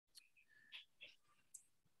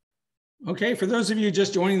Okay, for those of you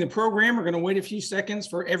just joining the program, we're going to wait a few seconds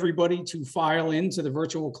for everybody to file into the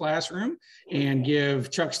virtual classroom and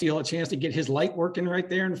give Chuck Steele a chance to get his light working right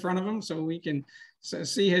there in front of him so we can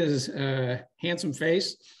see his handsome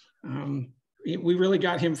face. We really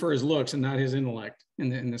got him for his looks and not his intellect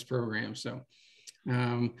in this program. So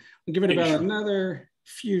we'll give it about another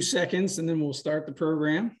few seconds and then we'll start the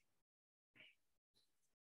program.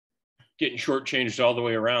 Getting shortchanged all the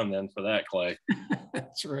way around then for that, Clay.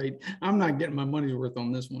 That's right. I'm not getting my money's worth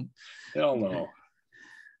on this one. Hell no.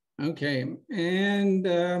 Okay, and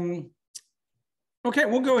okay,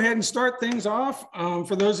 we'll go ahead and start things off.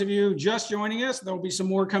 For those of you just joining us, there'll be some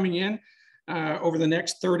more coming in over the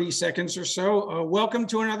next 30 seconds or so. Welcome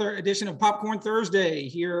to another edition of Popcorn Thursday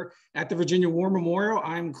here at the Virginia War Memorial.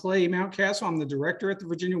 I'm Clay Mountcastle. I'm the director at the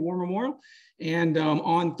Virginia War Memorial. And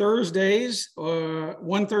on Thursdays,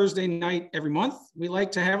 one Thursday night every month, we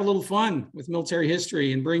like to have a little fun with military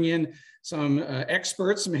history and bring in some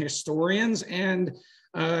experts, some historians, and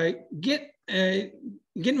get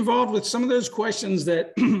involved with some of those questions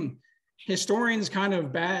that historians kind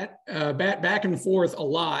of bat back and forth a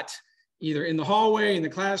lot, either in the hallway, in the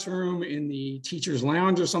classroom, in the teacher's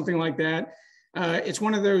lounge, or something like that. It's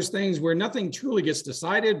one of those things where nothing truly gets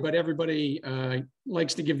decided, but everybody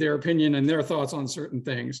likes to give their opinion and their thoughts on certain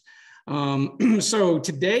things. So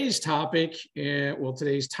today's topic,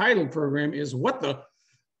 today's title program is What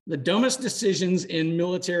the Dumbest Decisions in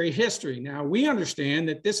Military History. Now, we understand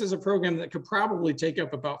that this is a program that could probably take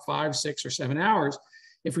up about 5, 6, or 7 hours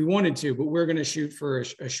if we wanted to, but we're going to shoot for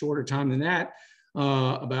a shorter time than that,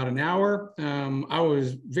 about an hour. I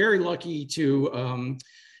was very lucky to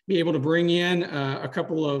be able to bring in a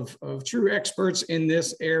couple of true experts in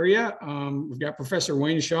this area. We've got Professor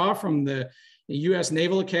Wayne Shaw from the U.S.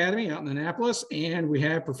 Naval Academy out in Annapolis, and we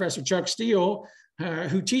have Professor Chuck Steele,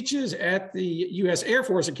 who teaches at the U.S. Air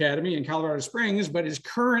Force Academy in Colorado Springs, but is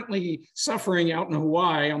currently suffering out in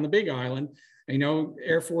Hawaii on the Big Island. You know,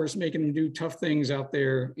 Air Force making him do tough things out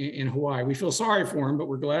there in Hawaii. We feel sorry for him, but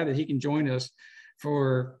we're glad that he can join us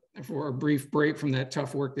for a brief break from that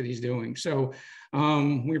tough work that he's doing. So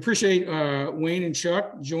we appreciate Wayne and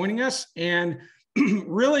Chuck joining us. And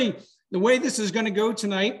really, the way this is going to go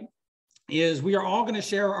tonight is we are all going to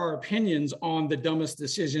share our opinions on the dumbest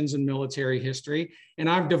decisions in military history. And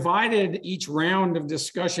I've divided each round of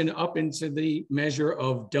discussion up into the measure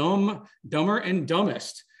of dumb, dumber, and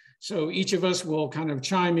dumbest. So each of us will kind of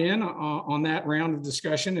chime in on that round of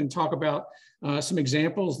discussion and talk about some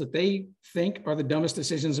examples that they think are the dumbest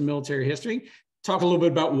decisions in military history. Talk a little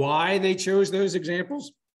bit about why they chose those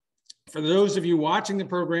examples. For those of you watching the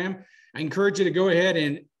program, I encourage you to go ahead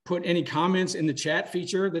and put any comments in the chat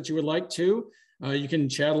feature that you would like to. You can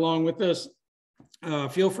chat along with us.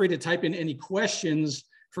 Feel free to type in any questions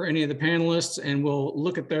for any of the panelists, and we'll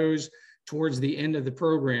look at those towards the end of the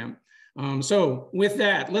program. So with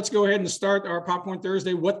that, let's go ahead and start our Popcorn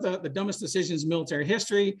Thursday. What the dumbest decisions in military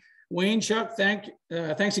history. Wayne, Chuck,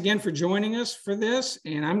 thanks again for joining us for this.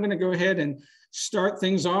 And I'm going to go ahead and start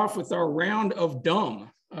things off with our round of dumb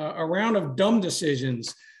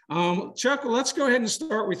decisions. Chuck, let's go ahead and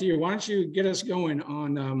start with you. Why don't you get us going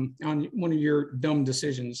on one of your dumb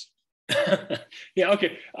decisions? Yeah,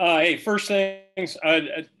 okay. Hey, first things,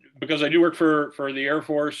 because I do work for the Air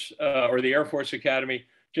Force or the Air Force Academy,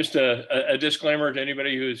 just a disclaimer to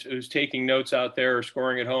anybody who's taking notes out there or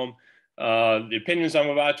scoring at home. The opinions I'm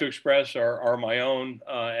about to express are my own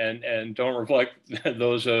and don't reflect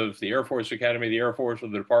those of the Air Force Academy, the Air Force, or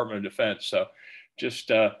the Department of Defense. So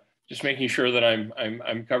just making sure that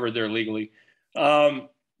I'm covered there legally.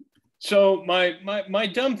 So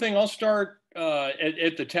my dumb thing, I'll start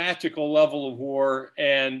at the tactical level of war.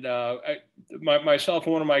 And myself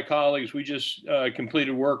and one of my colleagues, we just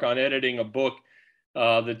completed work on editing a book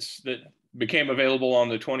that became available on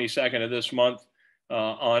the 22nd of this month.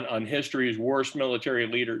 On history's worst military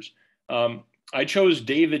leaders. I chose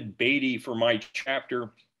David Beatty for my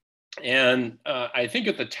chapter. And I think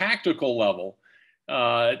at the tactical level,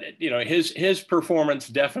 his performance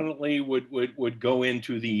definitely would go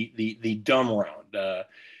into the dumb round.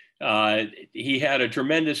 He had a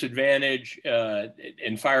tremendous advantage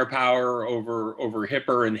in firepower over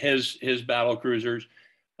Hipper and his battle cruisers,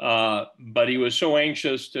 but he was so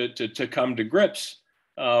anxious to come to grips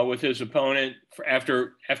with his opponent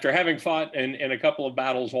after having fought in a couple of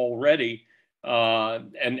battles already,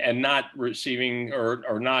 and not receiving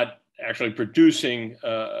or not actually producing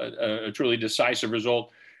a truly decisive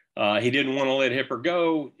result. He didn't want to let Hipper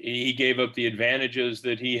go. He gave up the advantages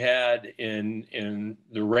that he had in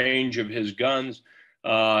the range of his guns.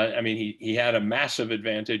 I mean, he had a massive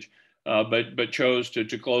advantage. but chose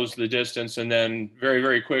to close the distance, and then very,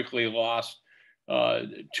 very quickly lost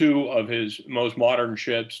two of his most modern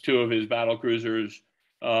ships. Two of his battle cruisers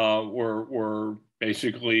were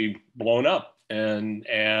basically blown up, and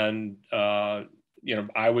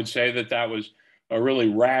I would say that was a really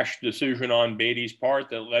rash decision on Beatty's part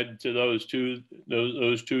that led to those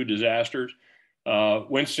two disasters.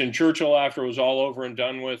 Winston Churchill, after it was all over and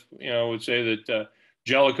done with, would say that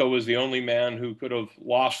Jellicoe was the only man who could have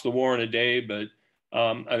lost the war in a day, but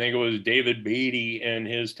I think it was David Beatty and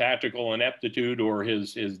his tactical ineptitude or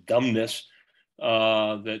his dumbness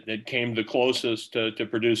that came the closest to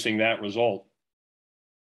producing that result.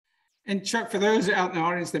 And Chuck, for those out in the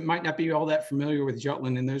audience that might not be all that familiar with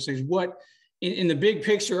Jutland and those things, what in the big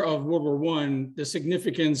picture of World War I, the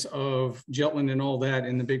significance of Jutland and all that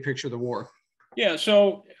in the big picture of the war? Yeah,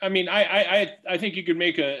 so I mean, I think you could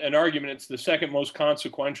make an argument it's the second most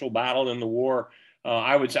consequential battle in the war.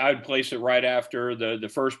 I would place it right after the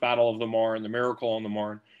first Battle of the Marne, the Miracle on the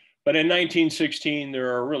Marne. But in 1916,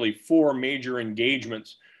 there are really four major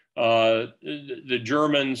engagements. The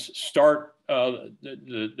Germans start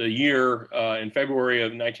the year in February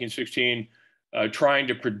of 1916 trying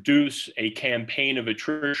to produce a campaign of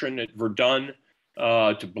attrition at Verdun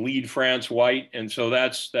to bleed France white. And so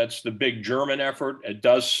that's the big German effort. It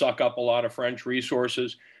does suck up a lot of French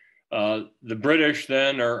resources. The British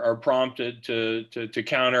then are prompted to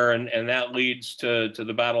counter, and that leads to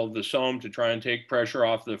the Battle of the Somme to try and take pressure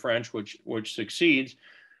off the French, which succeeds.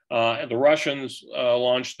 And the Russians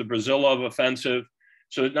launched the Brazilov offensive.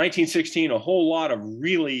 So in 1916, a whole lot of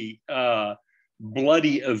really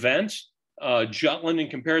bloody events. Jutland, in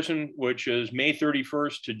comparison, which is May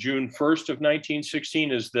 31st to June 1st of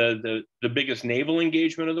 1916, is the biggest naval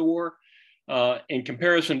engagement of the war. In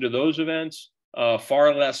comparison to those events,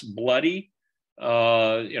 far less bloody.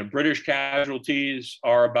 British casualties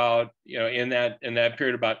are about, in that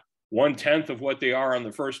period, about 1/10 of what they are on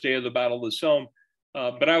the first day of the Battle of the Somme.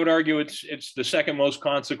 But I would argue it's the second most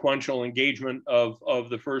consequential engagement of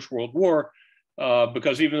the First World War,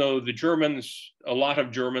 because even though a lot of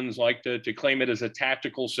Germans like to claim it as a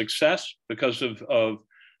tactical success because of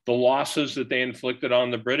the losses that they inflicted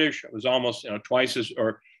on the British, it was almost twice as,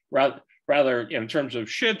 or rather in terms of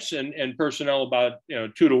ships and personnel, about 2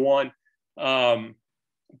 to 1.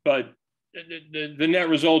 But the net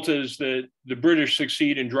result is that the British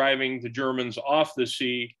succeed in driving the Germans off the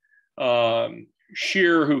sea.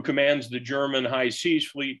 Scheer, who commands the German High Seas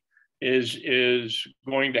Fleet, is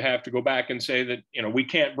going to have to go back and say that we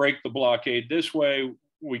can't break the blockade this way.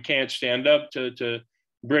 We can't stand up to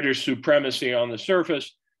British supremacy on the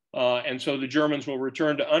surface. And so the Germans will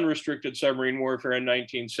return to unrestricted submarine warfare in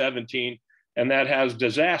 1917. And that has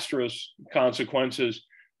disastrous consequences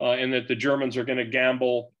in that the Germans are going to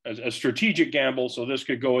gamble, a strategic gamble. So this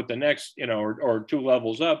could go at the next, or 2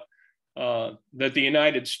 levels up, that the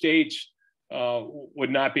United States would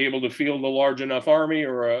not be able to field a large enough army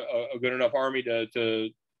or a good enough army to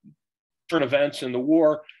turn events in the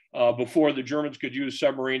war before the Germans could use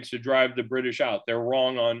submarines to drive the British out. They're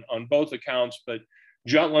wrong on both accounts, but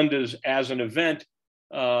Jutland is, as an event,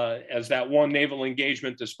 as that one naval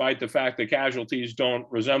engagement, despite the fact that casualties don't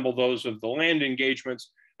resemble those of the land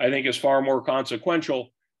engagements, I think is far more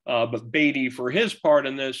consequential. But Beatty, for his part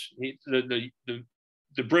in this,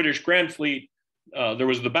 the British Grand Fleet, there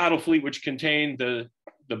was the battle fleet, which contained the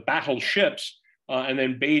battle ships, and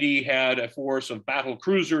then Beatty had a force of battle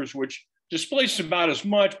cruisers, which displaced about as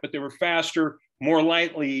much, but they were faster, more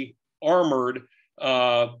lightly armored,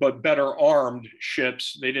 but better armed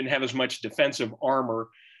ships. They didn't have as much defensive armor.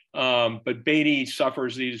 But Beatty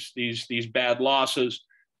suffers these bad losses,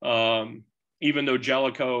 even though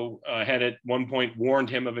Jellicoe had at one point warned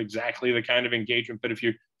him of exactly the kind of engagement. But if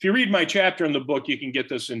you read my chapter in the book, you can get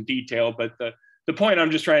this in detail. But the point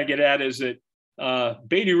I'm just trying to get at is that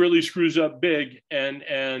Beatty really screws up big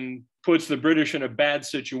and puts the British in a bad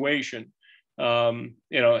situation. The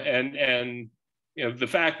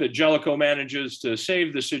fact that Jellicoe manages to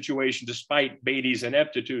save the situation despite Beatty's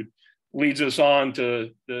ineptitude leads us on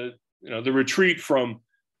to the retreat from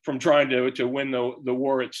trying to win the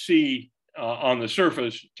war at sea on the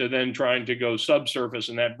surface to then trying to go subsurface,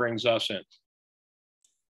 and that brings us in.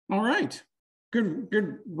 All right,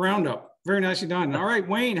 good roundup. Very nicely done. All right,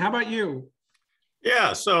 Wayne, how about you?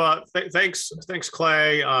 Yeah, so thanks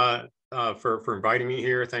Clay for inviting me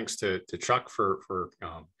here. Thanks to Chuck for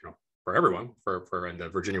everyone for in the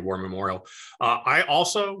Virginia War Memorial. I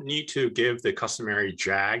also need to give the customary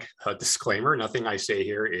JAG disclaimer. Nothing I say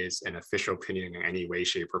here is an official opinion in any way,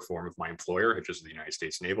 shape, or form of my employer, which is the United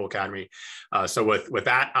States Naval Academy. So with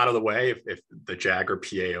that out of the way, if the JAG or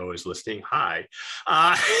PAO is listening, hi.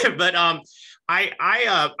 But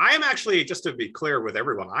I am actually, just to be clear with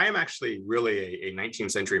everyone, I am actually really a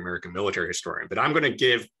 19th century American military historian, but I'm going to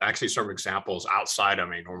give actually some examples outside of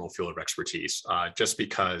my normal field of expertise, just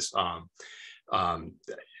because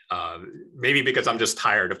maybe because I'm just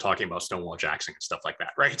tired of talking about Stonewall Jackson and stuff like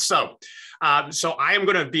that, right? So I am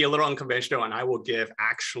going to be a little unconventional, and I will give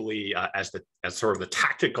actually as sort of the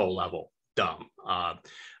tactical level dumb,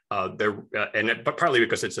 but partly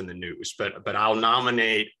because it's in the news, but I'll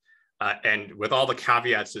nominate. And with all the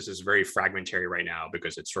caveats, this is very fragmentary right now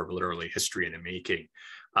because it's sort of literally history in the making.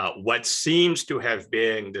 What seems to have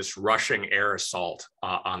been this Russian air assault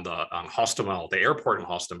on Hostomel, the airport in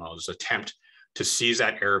Hostomel, is an attempt to seize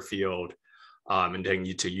that airfield and then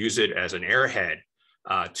to use it as an airhead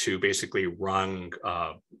to basically run,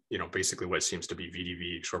 basically what seems to be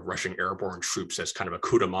VDV, sort of Russian airborne troops as kind of a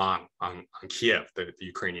coup de main on Kiev, the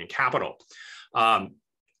Ukrainian capital.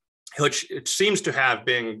 Which it seems to have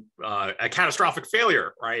been a catastrophic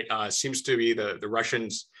failure, right? Seems to be the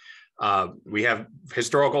Russians. We have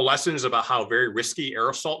historical lessons about how very risky air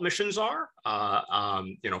assault missions are.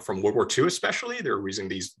 From World War II especially, they're reason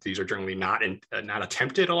these are generally not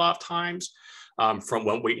attempted a lot of times. From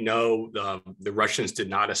what we know, the Russians did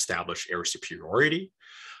not establish air superiority.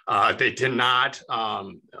 They did not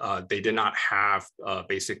have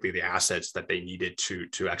basically the assets that they needed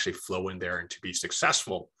to actually flow in there and to be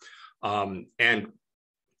successful. And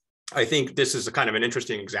I think this is a kind of an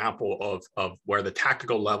interesting example of where the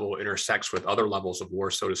tactical level intersects with other levels of war,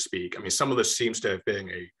 so to speak. I mean, some of this seems to have been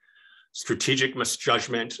a strategic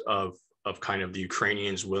misjudgment of kind of the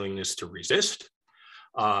Ukrainians' willingness to resist.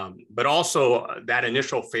 But also that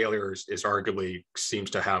initial failure is arguably seems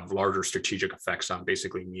to have larger strategic effects on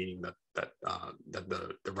basically meaning that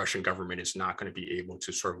the Russian government is not going to be able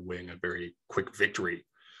to sort of win a very quick victory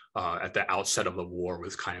at the outset of the war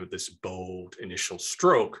with kind of this bold initial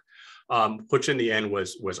stroke, which in the end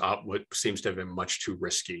was what seems to have been much too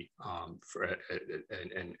risky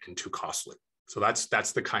and too costly. So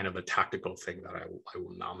that's the kind of a tactical thing that I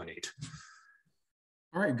will nominate.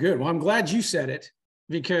 All right, good. Well, I'm glad you said it,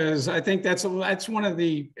 because I think that's one of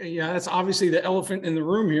the, that's obviously the elephant in the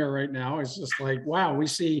room here right now. It's just like, wow, we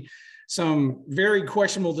see some very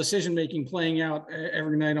questionable decision-making playing out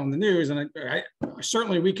every night on the news. And I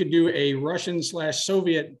certainly we could do a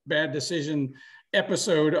Russian/Soviet bad decision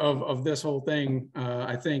episode of this whole thing,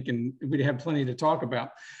 I think, and we'd have plenty to talk about.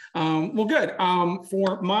 Well, good.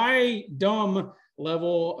 For my dumb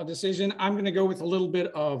level decision, I'm going to go with a little bit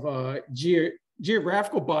of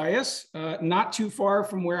geographical bias, not too far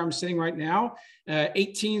from where I'm sitting right now.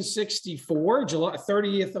 1864,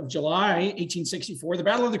 30th of July, 1864, the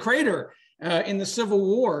Battle of the Crater in the Civil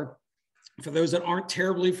War. For those that aren't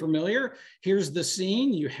terribly familiar, here's the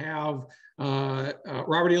scene. You have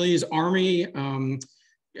Robert E. Lee's army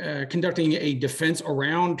conducting a defense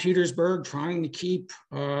around Petersburg, trying to keep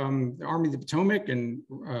the Army of the Potomac and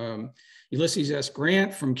Ulysses S.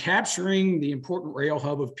 Grant from capturing the important rail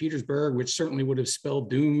hub of Petersburg, which certainly would have spelled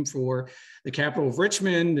doom for the capital of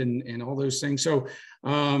Richmond and all those things. So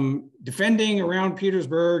defending around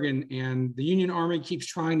Petersburg, and the Union Army keeps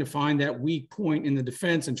trying to find that weak point in the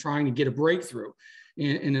defense and trying to get a breakthrough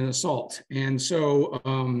in an assault. And so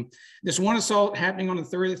this one assault happening on the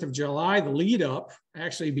 30th of July, the lead up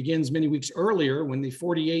actually begins many weeks earlier when the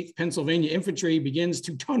 48th Pennsylvania Infantry begins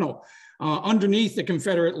to tunnel underneath the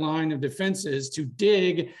Confederate line of defenses to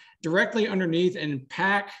dig directly underneath and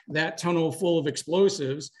pack that tunnel full of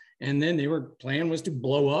explosives. And then plan was to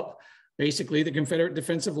blow up basically the Confederate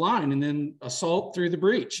defensive line and then assault through the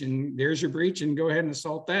breach. And there's your breach, and go ahead and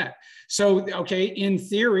assault that. So, okay, in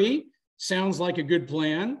theory, sounds like a good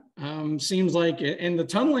plan. Seems like, and the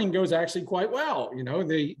tunneling goes actually quite well. You know,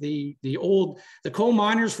 the coal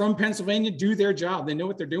miners from Pennsylvania do their job. They know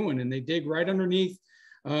what they're doing, and they dig right underneath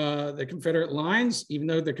the Confederate lines. Even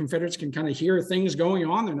though the Confederates can kind of hear things going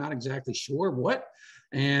on, they're not exactly sure what.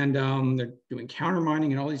 And they're doing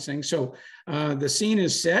countermining and all these things. So the scene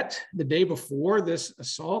is set the day before this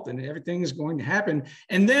assault, and everything is going to happen.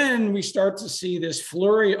 And then we start to see this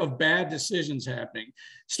flurry of bad decisions happening.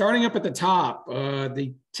 Starting up at the top,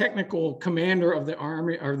 the technical commander of the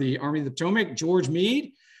Army of the Potomac, George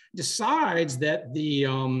Meade, decides that the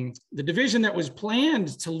division that was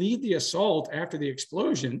planned to lead the assault after the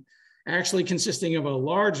explosion, actually consisting of a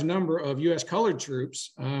large number of U.S. colored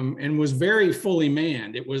troops, and was very fully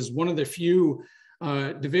manned. It was one of the few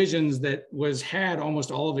divisions that had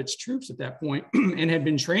almost all of its troops at that point and had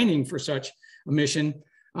been training for such a mission.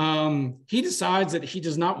 He decides that he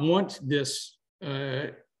does not want this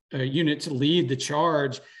unit to lead the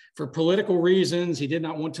charge for political reasons. He did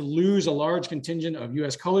not want to lose a large contingent of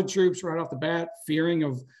U.S. colored troops right off the bat, fearing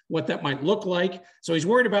of what that might look like. So he's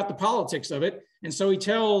worried about the politics of it. And so he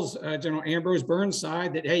tells General Ambrose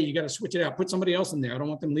Burnside that, hey, you got to switch it out. Put somebody else in there. I don't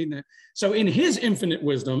want them leading it. So in his infinite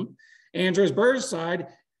wisdom, Ambrose Burnside,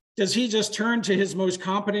 does he just turn to his most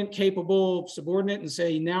competent, capable subordinate and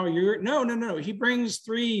say, now you're, no. He brings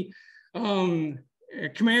 3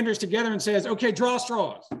 commanders together and says, okay, draw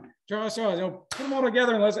straws. Put them all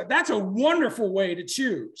together. And that's a wonderful way to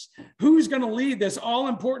choose who's going to lead this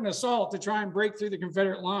all-important assault to try and break through the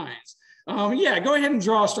Confederate lines. Yeah, go ahead and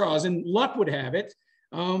draw straws. And luck would have it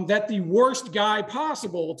that the worst guy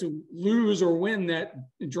possible to lose or win that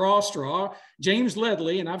draw straw, James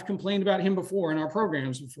Ledlie, and I've complained about him before in our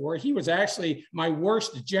programs before, he was actually my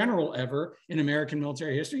worst general ever in American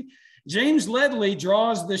military history. James Ledlie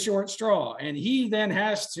draws the short straw, and he then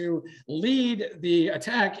has to lead the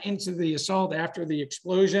attack into the assault after the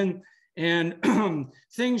explosion. And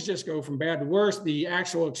things just go from bad to worse. The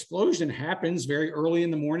actual explosion happens very early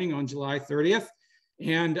in the morning on July 30th.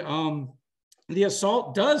 And the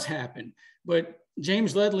assault does happen. But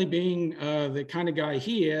James Ledlie, being the kind of guy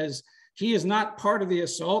he is not part of the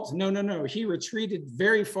assault. No. He retreated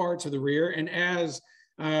very far to the rear. And as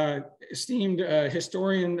esteemed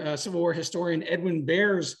historian, Civil War historian Edwin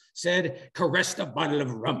Bears said, caressed a bottle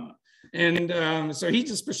of rum. And so he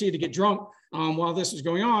just proceeded to get drunk while this was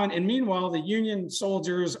going on. And meanwhile, the Union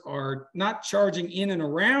soldiers are not charging in and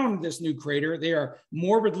around this new crater. They are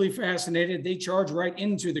morbidly fascinated. They charge right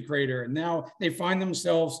into the crater. And now they find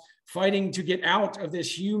themselves fighting to get out of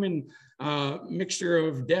this human mixture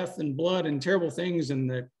of death and blood and terrible things. And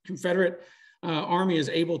the Confederate Army is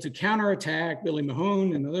able to counterattack Billy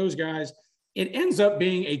Mahone and those guys. It ends up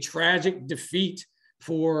being a tragic defeat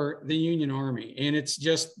for the Union Army. And it's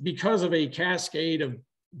just because of a cascade of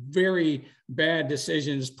very bad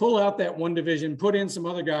decisions. Pull out that one division, put in some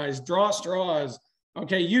other guys, draw straws.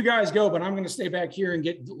 Okay, you guys go, but I'm going to stay back here and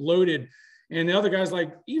get loaded. And the other guys,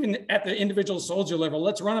 like, even at the individual soldier level,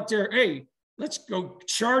 let's run up there. Hey, let's go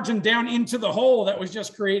charging down into the hole that was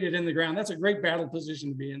just created in the ground. That's a great battle position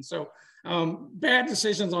to be in. So bad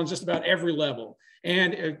decisions on just about every level.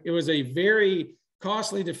 And it was a very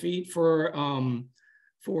costly defeat for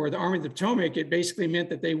the Army of the Potomac. It basically meant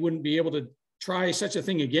that they wouldn't be able to try such a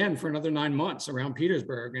thing again for another 9 months around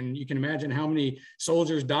Petersburg. And you can imagine how many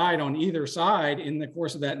soldiers died on either side in the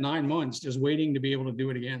course of that 9 months, just waiting to be able to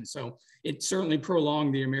do it again. So it certainly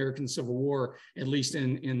prolonged the American Civil War, at least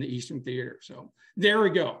in the Eastern Theater. So there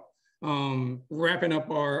we go. Wrapping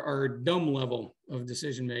up our dumb level of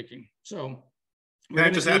decision-making. So can I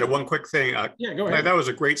just add one quick thing? Yeah, go ahead. That was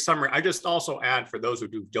a great summary. I just also add, for those who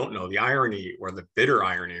don't know, the irony, or the bitter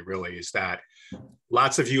irony really, is that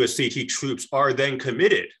lots of USCT troops are then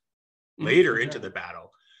committed later into the battle.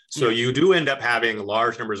 So you do end up having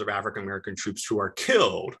large numbers of African-American troops who are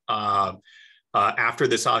killed after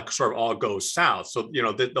this sort of all goes south. So, you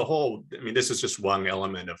know, the whole, I mean, this is just one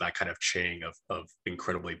element of that kind of chain of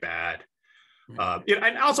incredibly bad.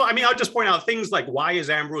 And also, I mean, I'll just point out things like, why is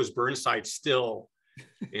Ambrose Burnside still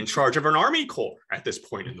in charge of an army corps at this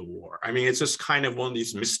point in the war? I mean, it's just kind of one of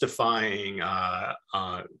these mystifying,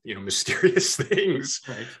 mysterious things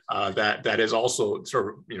that is also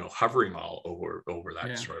sort of, hovering all over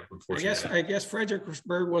that sort of unfortunate. I guess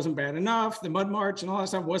Fredericksburg wasn't bad enough. The Mud March and all that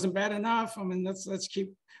stuff wasn't bad enough. I mean, let's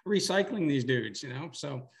keep recycling these dudes,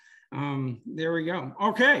 So there we go.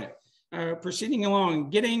 Okay. Proceeding along,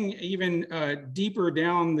 getting even deeper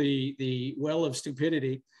down the well of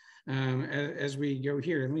stupidity. As we go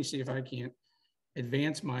here, let me see if I can't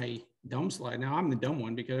advance my dumb slide. Now I'm the dumb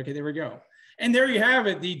one because, okay, there we go. And there you have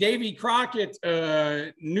it, the Davy Crockett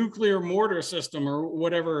nuclear mortar system, or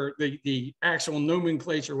whatever the actual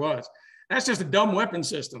nomenclature was. That's just a dumb weapon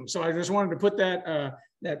system. So I just wanted to put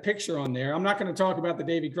that picture on there. I'm not going to talk about the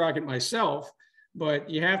Davy Crockett myself, but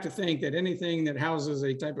you have to think that anything that houses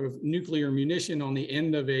a type of nuclear munition on the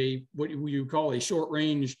end of what you call a short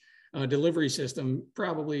range delivery system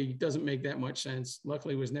probably doesn't make that much sense.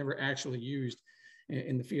 Luckily, it was never actually used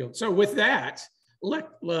in the field. So with that,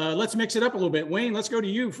 let's mix it up a little bit. Wayne, let's go to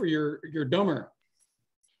you for your dumber.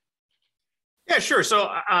 Yeah, sure. So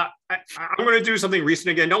I'm going to do something recent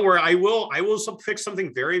again. Don't worry. I will pick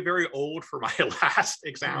something very, very old for my last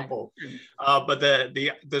example. But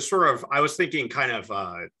the sort of, I was thinking kind of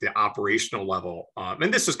the operational level,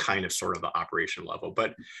 and this is kind of sort of the operation level.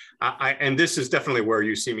 But and this is definitely where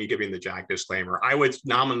you see me giving the Jack disclaimer. I would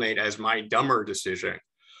nominate as my dumber decision.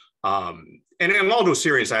 And in all due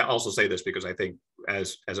seriousness, I also say this because I think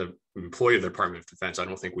as an employee of the Department of Defense, I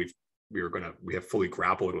don't think we have fully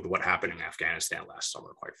grappled with what happened in Afghanistan last summer,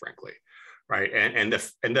 quite frankly, right? And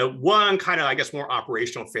the one kind of, I guess, more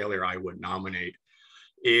operational failure I would nominate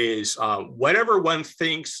is whatever one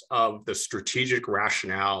thinks of the strategic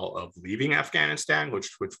rationale of leaving Afghanistan,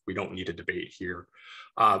 which we don't need to debate here,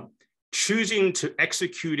 choosing to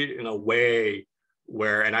execute it in a way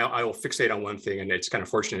where, and I will fixate on one thing, and it's kind of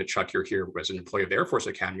fortunate, Chuck, you're here as an employee of the Air Force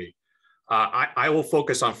Academy. I will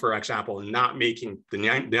focus on, for example, not making the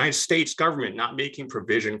United States government not making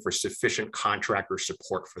provision for sufficient contractor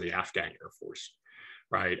support for the Afghan Air Force,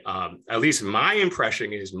 right? At least my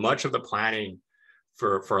impression is much of the planning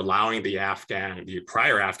for allowing the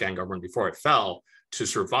prior Afghan government before it fell to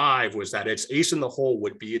survive was that its ace in the hole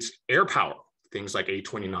would be its air power, things like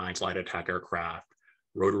A-29s, light attack aircraft,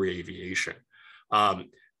 rotary aviation.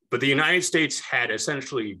 But the United States had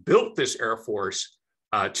essentially built this Air Force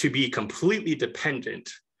to be completely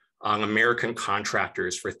dependent on American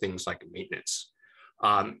contractors for things like maintenance.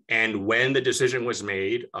 And when the decision was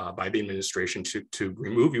made by the administration to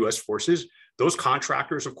remove US forces, those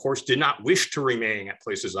contractors, of course, did not wish to remain at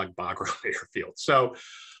places like Bagram Airfield. So,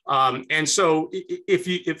 and so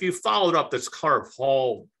if you followed up this kind of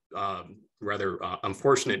whole rather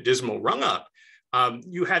unfortunate, dismal rung up,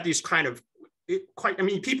 you had these kind of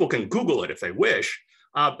people can Google it if they wish.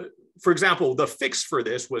 For example, the fix for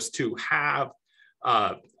this was to have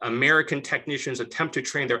American technicians attempt to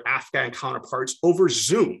train their Afghan counterparts over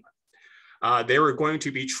Zoom. They were going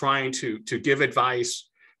to be trying to give advice.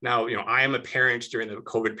 Now, I am a parent during the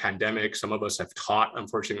COVID pandemic. Some of us have taught,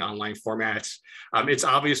 unfortunately, online formats. It's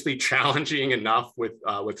obviously challenging enough with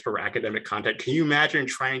her academic content. Can you imagine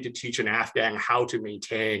trying to teach an Afghan how to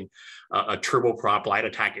maintain a turboprop light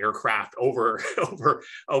attack aircraft over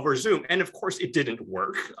Zoom? And of course, it didn't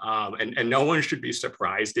work. And no one should be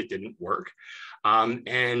surprised it didn't work.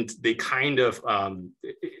 And they kind of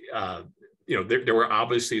there were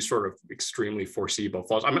obviously sort of extremely foreseeable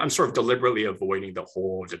flaws. I'm sort of deliberately avoiding the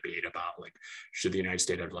whole debate about like, should the United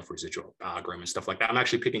States have left residual Bagram and stuff like that. I'm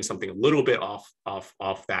actually picking something a little bit off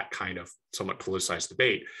that kind of somewhat politicized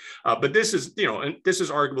debate. But this is, and this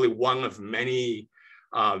is arguably one of many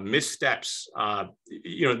missteps, the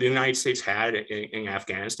United States had in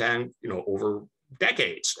Afghanistan, over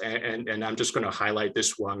decades. And I'm just going to highlight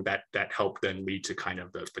this one that helped then lead to kind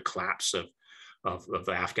of the collapse of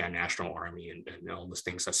the Afghan National Army and all the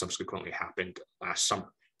things that subsequently happened last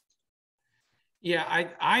summer. Yeah,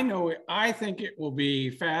 I know. I think it will be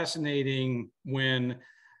fascinating when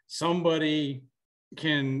somebody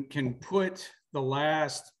can put the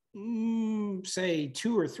last, say,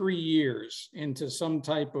 2 or 3 years into some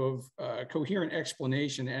type of coherent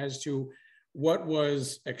explanation as to what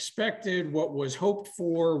was expected, what was hoped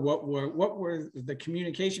for, what were the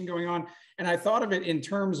communication going on. And I thought of it in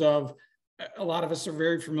terms of, a lot of us are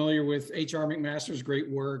very familiar with H.R. McMaster's great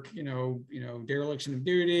work, dereliction of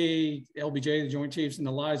duty, LBJ, the Joint Chiefs, and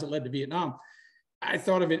the lies that led to Vietnam. I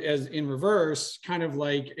thought of it as in reverse, kind of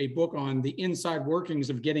like a book on the inside workings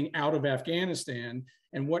of getting out of Afghanistan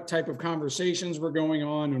and what type of conversations were going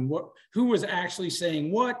on and who was actually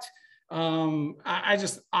saying what.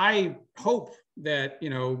 I hope that,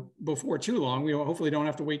 before too long, we hopefully don't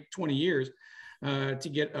have to wait 20 years to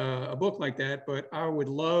get a book like that, but I would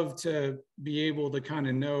love to be able to kind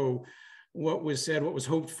of know what was said, what was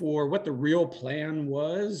hoped for, what the real plan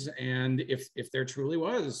was, and if there truly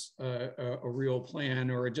was a real plan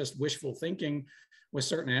or just wishful thinking with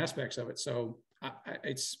certain aspects of it. So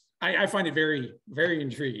I find it very, very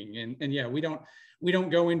intriguing. And yeah, we don't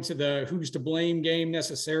go into the who's to blame game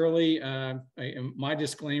necessarily. My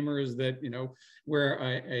disclaimer is that, we're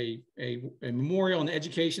a memorial and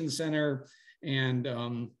education center, and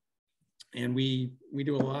we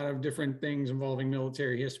do a lot of different things involving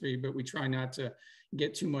military history, but we try not to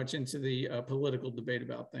get too much into the political debate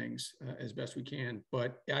about things as best we can.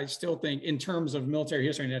 But I still think, in terms of military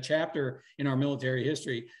history and a chapter in our military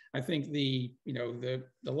history, I think the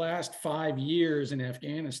last 5 years in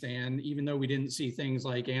Afghanistan, even though we didn't see things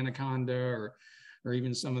like Anaconda or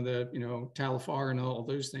even some of the Tal Afar and all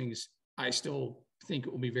those things, I still think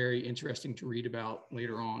it will be very interesting to read about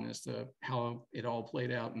later on as to how it all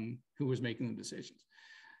played out and who was making the decisions.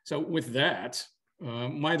 So with that,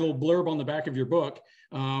 my little blurb on the back of your book.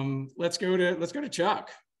 Let's go to Chuck.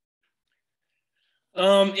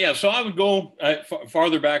 Yeah, so I would go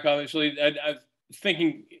farther back. Obviously, I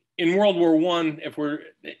thinking in World War I, if we're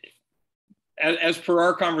as per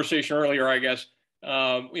our conversation earlier, I guess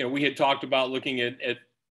we had talked about looking at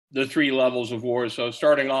the three levels of war. So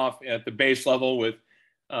starting off at the base level with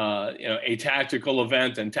a tactical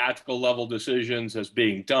event and tactical level decisions as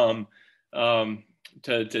being dumb.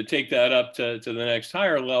 To take that up to the next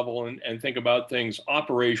higher level and think about things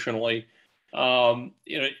operationally.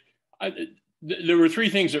 There were three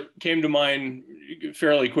things that came to mind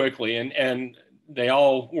fairly quickly, and they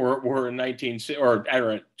all were in 2 were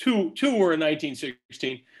in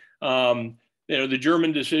 1916. The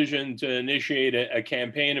German decision to initiate a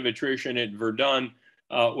campaign of attrition at Verdun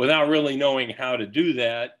without really knowing how to do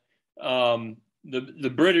that.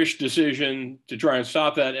 The British decision to try and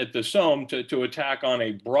stop that at the Somme to attack on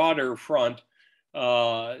a broader front,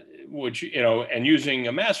 which, and using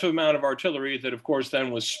a massive amount of artillery that, of course,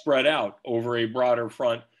 then was spread out over a broader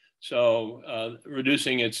front. So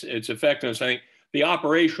reducing its effectiveness. I think the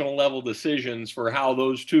operational level decisions for how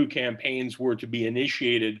those two campaigns were to be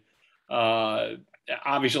initiated,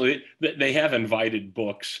 obviously they have invited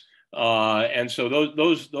books. And so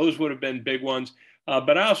those would have been big ones.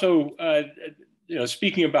 But also,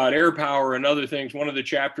 speaking about air power and other things, one of the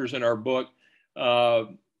chapters in our book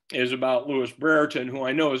is about Louis Brereton, who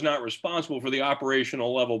I know is not responsible for the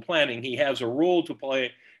operational level planning. He has a role to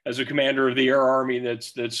play as a commander of the Air Army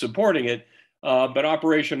that's supporting it. But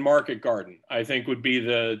Operation Market Garden, I think, would be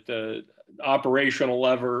the operational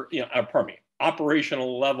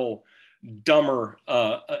operational level dumber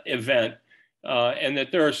event, and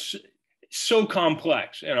that they're so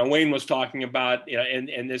complex. Wayne was talking about,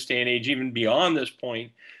 in this day and age, even beyond this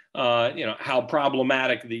point, how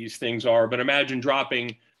problematic these things are. But imagine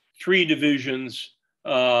dropping 3 divisions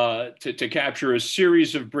to capture a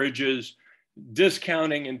series of bridges,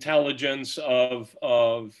 discounting intelligence of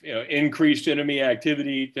increased enemy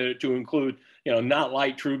activity to include, not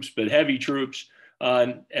light troops, but heavy troops,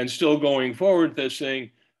 and still going forward this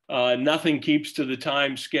thing. Nothing keeps to the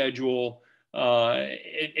time schedule.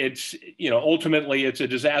 It's ultimately it's a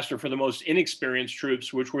disaster for the most inexperienced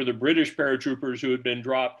troops, which were the British paratroopers who had been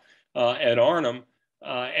dropped at Arnhem,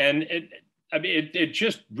 and it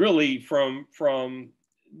just really from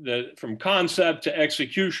concept to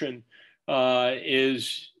execution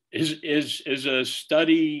is a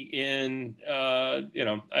study in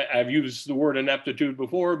I've used the word ineptitude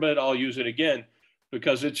before, but I'll use it again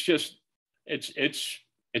because it's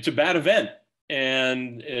a bad event.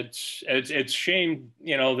 And it's shame,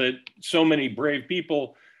 that so many brave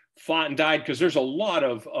people fought and died, because there's a lot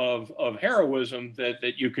of heroism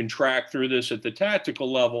that you can track through this at the tactical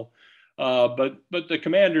level. But the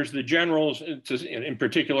commanders, the generals, in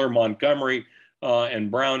particular Montgomery and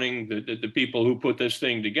Browning, the people who put this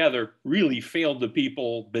thing together, really failed the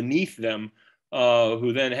people beneath them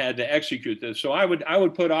who then had to execute this. So I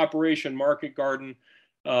would put Operation Market Garden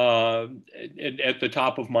at the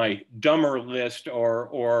top of my dumber list,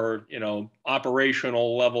 or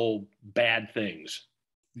operational level bad things.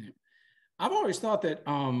 I've always thought that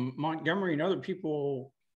Montgomery and other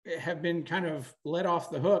people have been kind of let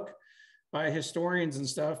off the hook by historians and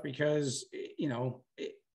stuff, because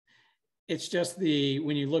it's just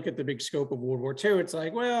when you look at the big scope of World War II, it's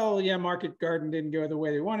like, well, yeah, Market Garden didn't go the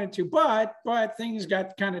way they wanted to, but things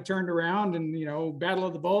got kind of turned around, and Battle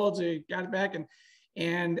of the Bulge, they got it back.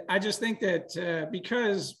 And I just think that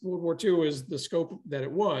because World War II was the scope that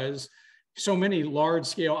it was, so many large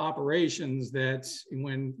scale operations, that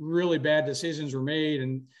when really bad decisions were made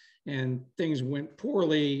and things went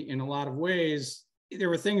poorly in a lot of ways, there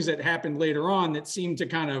were things that happened later on that seemed to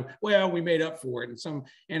kind of, well, we made up for it.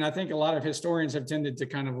 And I think a lot of historians have tended to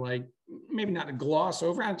kind of like, maybe not to gloss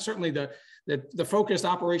over, and certainly the focused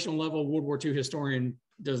operational level World War II historian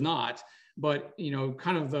does not. But,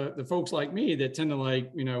 kind of the folks like me that tend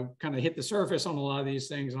to kind of hit the surface on a lot of these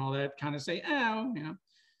things and all that, kind of say,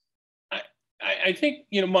 I think,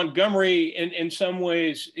 Montgomery in some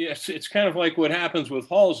ways, it's kind of like what happens with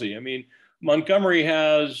Halsey. I mean, Montgomery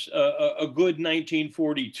has a good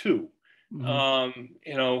 1942.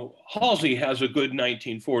 Mm-hmm. Halsey has a good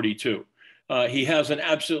 1942. He has an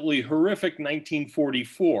absolutely horrific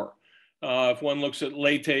 1944. If one looks at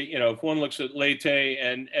Leyte,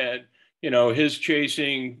 and his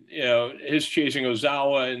chasing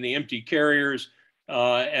Ozawa and the empty carriers,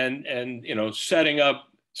 and setting up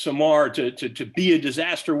Samar to be a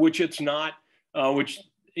disaster, which it's not, which,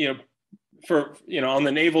 on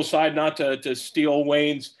the naval side, not to steal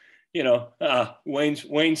Wayne's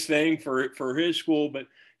thing for his school, but,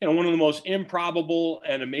 one of the most improbable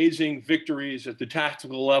and amazing victories at the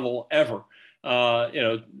tactical level ever.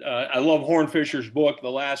 I love Hornfisher's book, The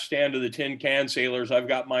Last Stand of the Tin Can Sailors. I've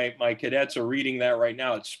got my cadets are reading that right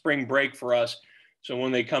now. It's spring break for us. So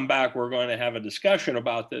when they come back, we're going to have a discussion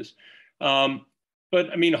about this.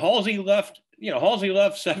 But I mean, Halsey left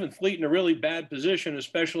 7th Fleet in a really bad position,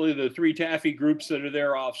 especially the 3 Taffy groups that are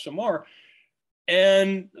there off Samar.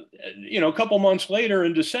 And, a couple months later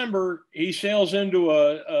in December, he sails into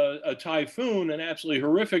a typhoon, an absolutely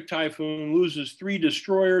horrific typhoon, loses 3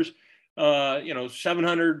 destroyers.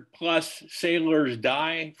 700 plus sailors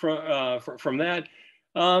die from that.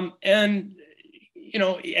 And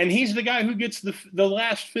he's the guy who gets the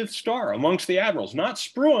last 5th star amongst the admirals, not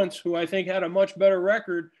Spruance, who I think had a much better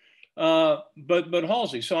record, but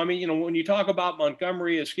Halsey. So, I mean, when you talk about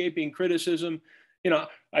Montgomery escaping criticism,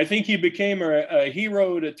 I think he became a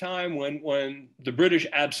hero at a time when the British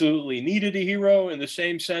absolutely needed a hero, in the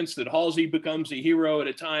same sense that Halsey becomes a hero at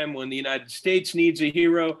a time when the United States needs a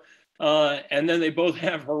hero. And then they both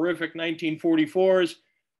have horrific 1944s.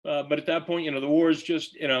 But at that point, the war is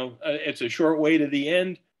just, it's a short way to the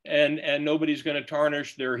end, and nobody's going to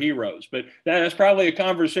tarnish their heroes. But that's probably a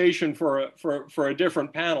conversation for a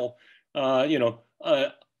different panel.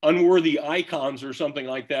 Unworthy icons or something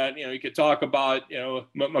like that. You could talk about,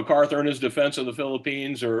 MacArthur and his defense of the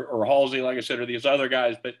Philippines, or Halsey, like I said, or these other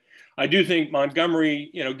guys. But I do think Montgomery,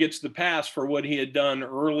 gets the pass for what he had done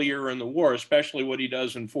earlier in the war, especially what he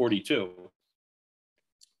does in 42.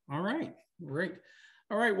 All right, great.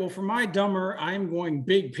 All right, well, for my dumber, I'm going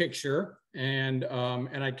big picture. And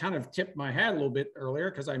I kind of tipped my hat a little bit earlier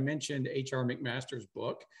because I mentioned H.R. McMaster's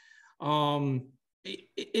book.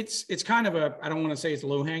 It's kind of I don't want to say it's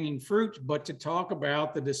low-hanging fruit, but to talk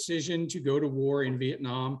about the decision to go to war in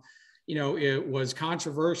Vietnam, it was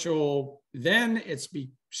controversial then. It's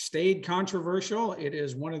stayed controversial. It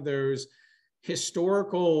is one of those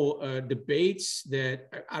historical debates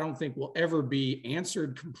that I don't think will ever be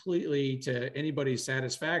answered completely to anybody's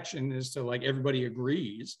satisfaction, as to like everybody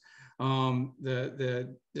agrees.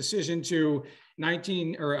 The decision to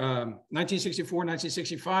 1964,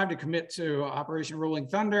 1965 to commit to Operation Rolling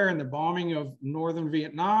Thunder and the bombing of northern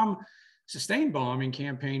Vietnam, sustained bombing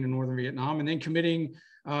campaign in northern Vietnam, and then committing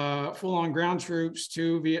full-on ground troops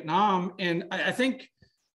to Vietnam. And I think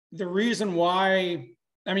the reason why,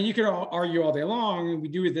 I mean, you could argue all day long, we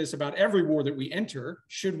do this about every war that we enter.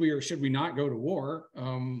 Should we or should we not go to war?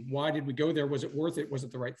 Why did we go there? Was it worth it? Was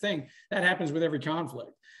it the right thing? That happens with every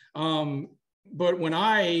conflict. But when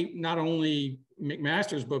not only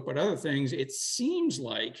McMaster's book, but other things, it seems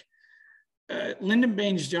like Lyndon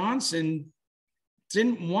Baines Johnson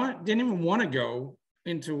didn't even want to go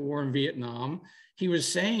into war in Vietnam. He was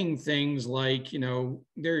saying things like,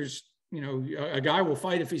 there's, a guy will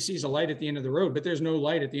fight if he sees a light at the end of the road, but there's no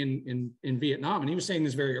light at the end in Vietnam. And he was saying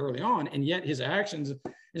this very early on, and yet his actions,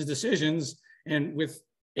 his decisions, and with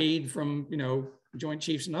aid from, Joint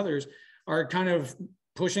Chiefs and others, are kind of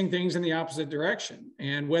pushing things in the opposite direction.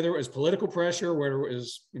 And whether it was political pressure, whether it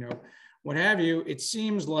was, what have you, it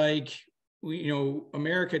seems like,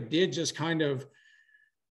 America did just kind of,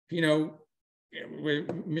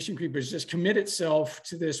 Mission Creepers just commit itself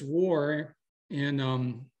to this war in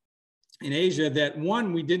Asia that,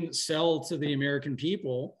 one, we didn't sell to the American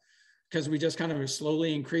people because we just kind of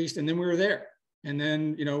slowly increased, and then we were there. And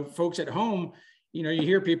then, folks at home, you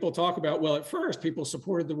hear people talk about, well, at first people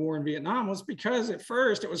supported the war in Vietnam. Well, it's because at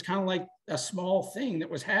first it was kind of like a small thing that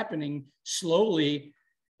was happening slowly,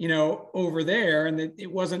 over there, and that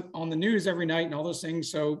it wasn't on the news every night and all those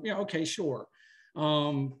things. So, okay, sure.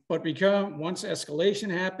 But once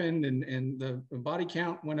escalation happened and the body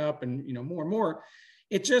count went up and, more and more,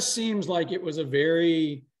 it just seems like it was a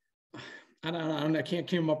very, I can't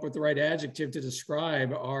come up with the right adjective to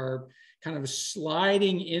describe our kind of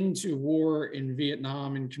sliding into war in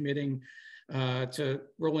Vietnam and committing to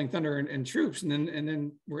Rolling Thunder and troops. And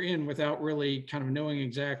then we're in without really kind of knowing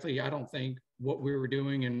exactly, I don't think, what we were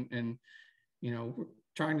doing and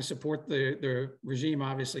trying to support the regime,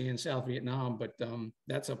 obviously, in South Vietnam, but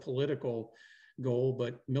that's a political goal.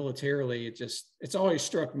 But militarily, it's always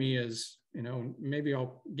struck me as, maybe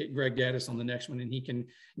I'll get Greg Gaddis on the next one and he can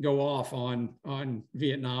go off on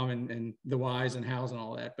Vietnam and the whys and hows and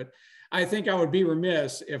all that. But I think I would be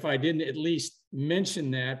remiss if I didn't at least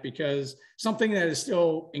mention that, because something that is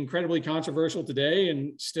still incredibly controversial today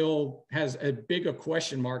and still has a big a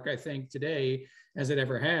question mark, I think, today as it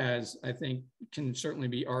ever has, I think can certainly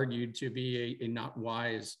be argued to be a not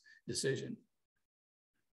wise decision.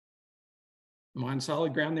 Am I on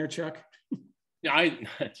solid ground there, Chuck? Yeah,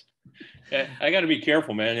 I got to be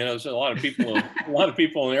careful, man. There's a lot of people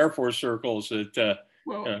in Air Force circles that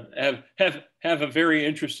Well, have a very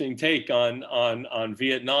interesting take on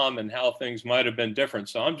Vietnam and how things might have been different.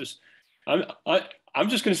 So I'm just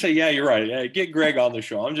going to say, yeah, you're right. Get Greg on the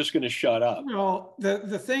show. I'm just going to shut up. well,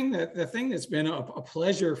 the thing that's been a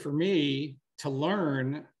pleasure for me to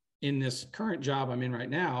learn in this current job I'm in right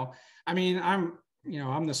now. I mean, I'm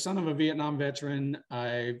the son of a Vietnam veteran.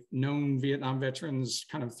 I've known Vietnam veterans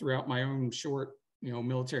kind of throughout my own short,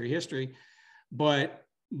 military history, but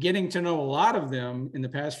getting to know a lot of them in the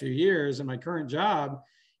past few years in my current job,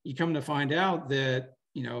 you come to find out that,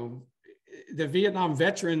 the Vietnam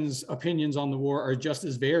veterans' opinions on the war are just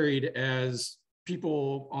as varied as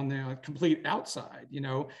people on the complete outside.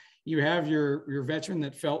 You have your veteran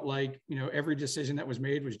that felt like, every decision that was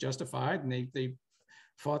made was justified, and they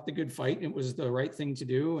fought the good fight. It was the right thing to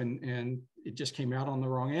do, and it just came out on the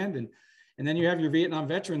wrong end. And then you have your Vietnam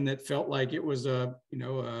veteran that felt like it was a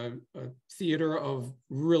theater of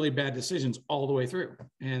really bad decisions all the way through,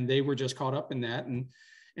 and they were just caught up in that.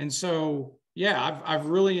 And so, yeah, I've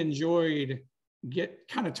really enjoyed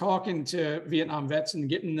kind of talking to Vietnam vets and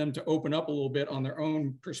getting them to open up a little bit on their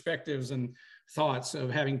own perspectives and thoughts of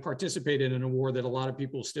having participated in a war that a lot of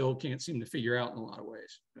people still can't seem to figure out in a lot of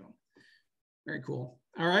ways. So, very cool.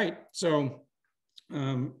 All right. So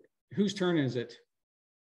whose turn is it?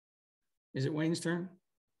 Is it Wayne's turn?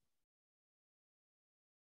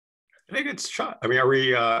 I think it's Chuck. I mean,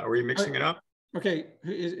 are we mixing it up? Okay,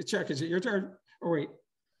 Chuck, is it your turn? Or wait.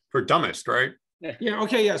 For dumbest, right? Yeah.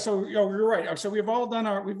 Okay. Yeah. So you're right. So we've all done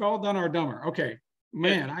our dumber. Okay,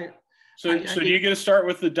 man. So do you get to start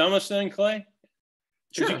with the dumbest then, Clay?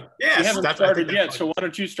 Sure. Yes. You haven't started yet. So why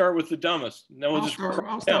don't you start with the dumbest? Then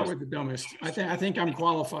I'll start with the dumbest. I think I'm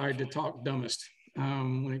qualified to talk dumbest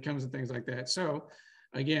when it comes to things like that. So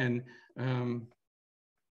again,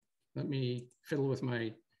 let me fiddle with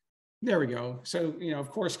my. There we go. So of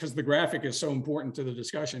course, because the graphic is so important to the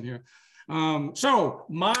discussion here. So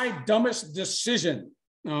my dumbest decision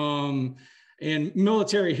in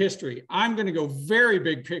military history, I'm going to go very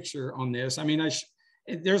big picture on this. I mean,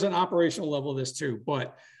 there's an operational level of this too,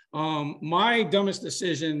 but my dumbest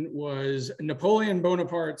decision was Napoleon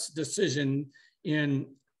Bonaparte's decision in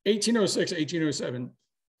 1806, 1807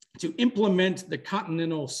 to implement the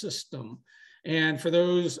continental system. And for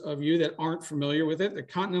those of you that aren't familiar with it, the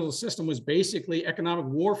continental system was basically economic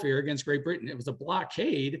warfare against Great Britain. It was a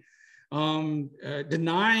blockade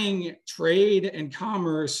denying trade and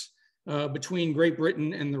commerce between Great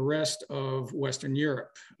Britain and the rest of Western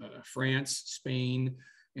Europe, France, Spain,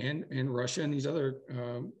 and Russia, and these other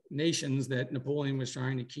nations that Napoleon was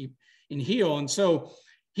trying to keep in heel. And so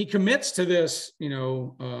he commits to this,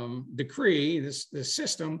 decree, this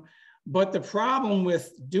system. But the problem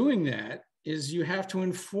with doing that is you have to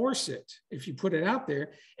enforce it if you put it out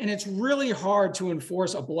there. And it's really hard to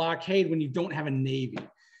enforce a blockade when you don't have a navy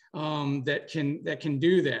that can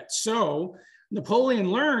do that. So Napoleon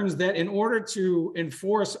learns that in order to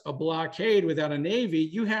enforce a blockade without a navy,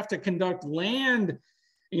 you have to conduct land,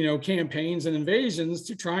 campaigns and invasions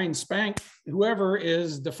to try and spank whoever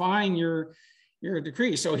is defying your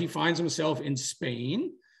decree. So he finds himself in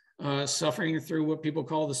Spain, suffering through what people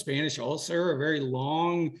call the Spanish ulcer, a very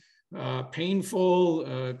long,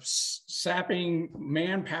 painful, sapping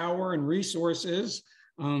manpower and resources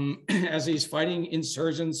as he's fighting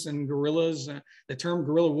insurgents and guerrillas. The term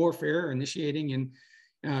guerrilla warfare initiating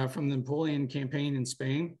from the Napoleon campaign in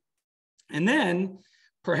Spain. And then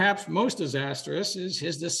perhaps most disastrous is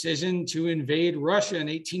his decision to invade Russia in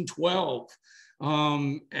 1812.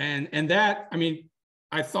 And that, I mean,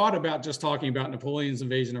 I thought about just talking about Napoleon's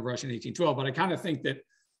invasion of Russia in 1812, but I kind of think that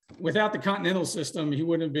without the continental system, he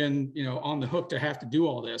wouldn't have been, on the hook to have to do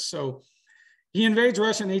all this. So he invades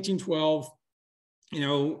Russia in 1812,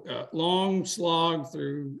 long slog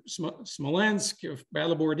through Smolensk,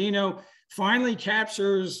 Battle of Borodino, finally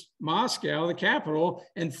captures Moscow, the capital,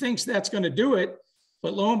 and thinks that's going to do it.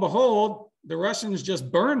 But lo and behold, the Russians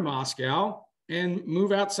just burn Moscow and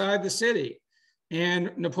move outside the city.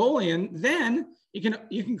 And Napoleon, then you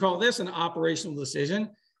can call this an operational decision.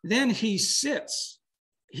 Then he sits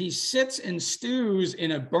and stews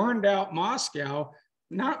in a burned out Moscow,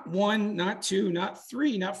 not 1, not 2, not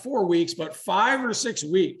 3, not 4 weeks, but 5 or 6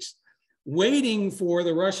 weeks, waiting for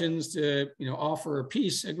the Russians to, offer a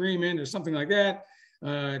peace agreement or something like that,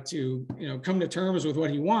 to, come to terms with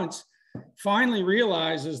what he wants. Finally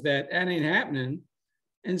realizes that ain't happening.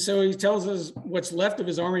 And so he tells us what's left of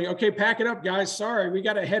his army, okay, pack it up, guys. Sorry, we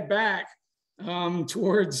got to head back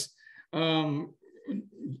towards,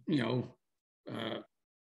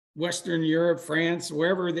 Western Europe, France,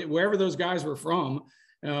 wherever those guys were from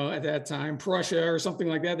at that time, Prussia or something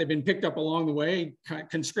like that. They've been picked up along the way,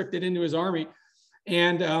 conscripted into his army.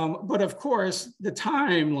 And, but of course, the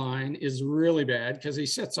timeline is really bad because he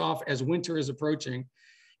sets off as winter is approaching.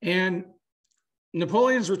 And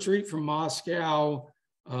Napoleon's retreat from Moscow,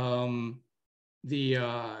 the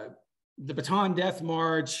Bataan Death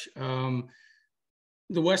March,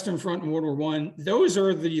 the Western Front in World War I, those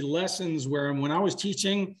are the lessons where when I was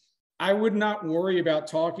teaching, I would not worry about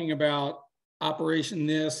talking about operation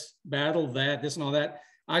this, battle that, this and all that.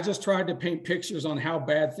 I just tried to paint pictures on how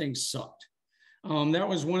bad things sucked. That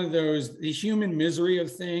was one of those, the human misery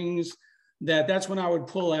of things, that's when I would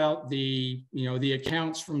pull out the, the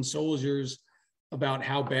accounts from soldiers about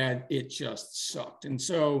how bad it just sucked. And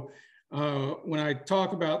so when I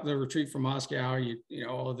talk about the retreat from Moscow,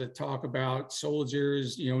 the talk about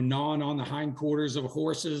soldiers, gnawing on the hindquarters of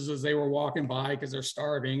horses as they were walking by because they're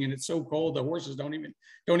starving and it's so cold the horses don't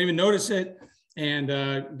even notice it.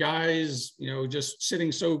 And guys, just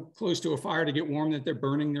sitting so close to a fire to get warm that they're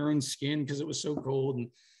burning their own skin because it was so cold.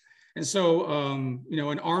 And so,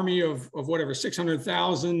 an army of whatever,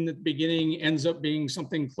 600,000 at the beginning ends up being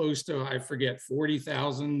something close to, I forget,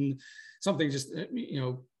 40,000, something just,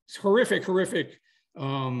 horrific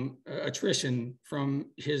attrition from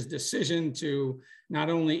his decision to not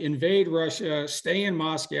only invade Russia, stay in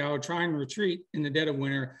Moscow, try and retreat in the dead of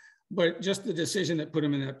winter, but just the decision that put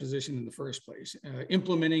him in that position in the first place,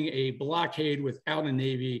 implementing a blockade without a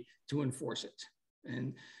navy to enforce it.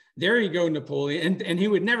 And there you go, Napoleon. And he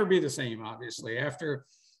would never be the same, obviously. After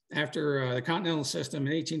the Continental System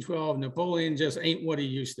in 1812, Napoleon just ain't what he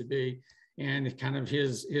used to be. And kind of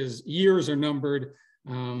his years are numbered.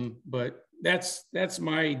 But that's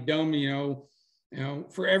my dumb,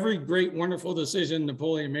 for every great, wonderful decision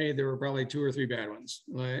Napoleon made, there were probably 2 or 3 bad ones.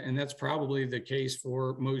 And that's probably the case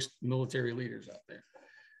for most military leaders out there.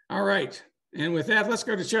 All right. And with that, let's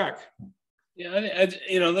go to Chuck. Yeah,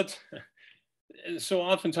 that's so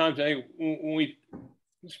oftentimes when we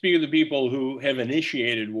speak of the people who have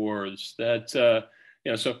initiated wars, that, so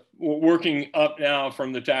working up now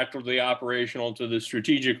from the tactical to the operational to the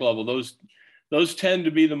strategic level, those tend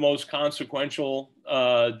to be the most consequential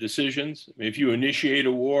decisions. If you initiate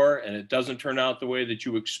a war and it doesn't turn out the way that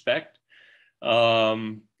you expect,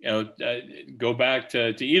 go back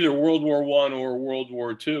to either World War I or World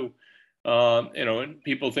War II, and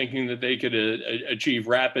people thinking that they could achieve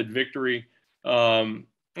rapid victory. And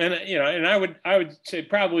I would say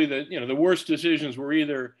probably the worst decisions were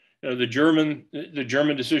either the German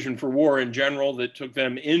decision for war in general that took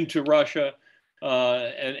them into Russia,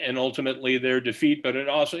 and ultimately their defeat, but it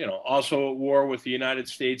also a war with the United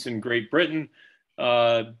States and Great Britain.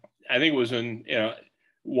 I think it was in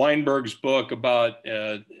Weinberg's book about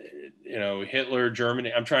Hitler,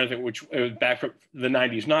 Germany. I'm trying to think which, it was back from the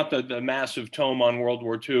 90s, not the massive tome on World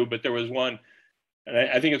War II, but there was one. And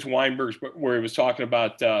I think it's Weinberg's, where he was talking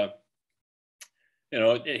about,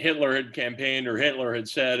 Hitler had campaigned, or Hitler had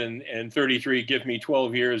said in 33, give me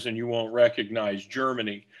 12 years and you won't recognize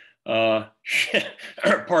Germany.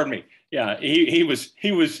 Pardon me. Yeah, he was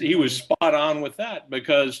spot on with that,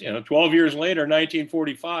 because 12 years later,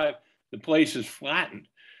 1945, the place is flattened.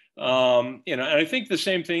 And I think the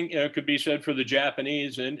same thing could be said for the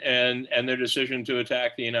Japanese and their decision to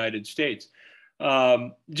attack the United States.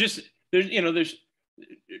 There's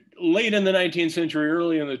late in the 19th century,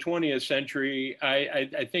 early in the 20th century,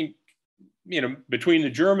 I think, between the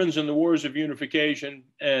Germans and the wars of unification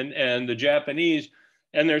and the Japanese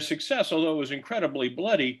and their success, although it was incredibly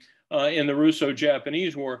bloody in the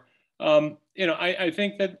Russo-Japanese War, I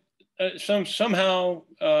think that somehow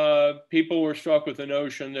people were struck with the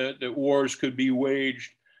notion that wars could be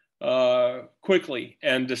waged quickly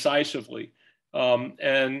and decisively.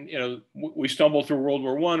 We stumble through World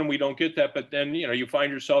War I and we don't get that, but then, you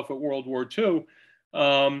find yourself at World War II.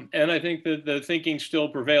 And I think that the thinking still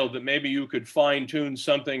prevailed that maybe you could fine tune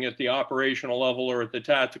something at the operational level or at the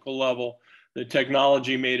tactical level. The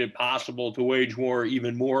technology made it possible to wage war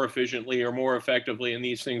even more efficiently or more effectively, and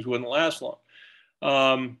these things wouldn't last long.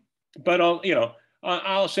 But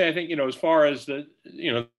I'll say, I think, as far as the,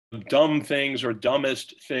 dumb things or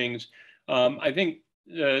dumbest things, I think,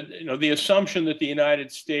 the assumption that the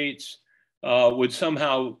United States would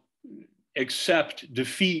somehow accept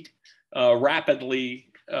defeat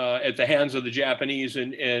rapidly at the hands of the Japanese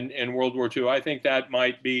in World War II, I think that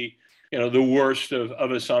might be, the worst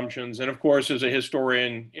of assumptions. And of course, as a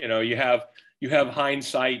historian, you have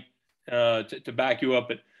hindsight to back you up.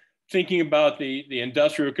 But thinking about the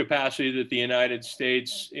industrial capacity that the United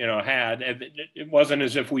States, had, and it wasn't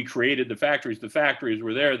as if we created the factories. The factories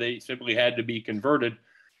were there; they simply had to be converted.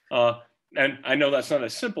 And I know that's not a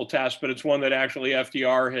simple task, but it's one that actually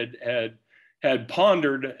FDR had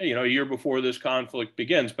pondered, a year before this conflict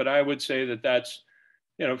begins. But I would say that that's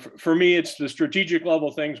for me, it's the strategic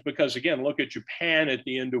level things, because again, look at Japan at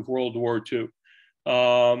the end of World War II.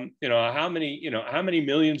 How many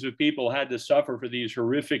millions of people had to suffer for these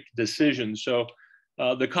horrific decisions? So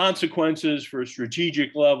the consequences for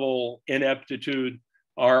strategic level ineptitude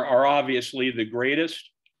are obviously the greatest.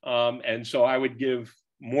 And so I would give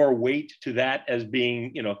more weight to that as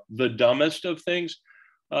being, the dumbest of things,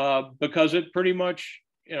 because it pretty much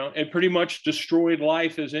destroyed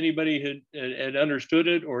life as anybody had understood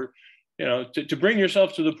it, or, to bring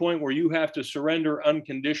yourself to the point where you have to surrender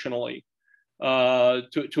unconditionally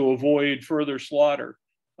to avoid further slaughter.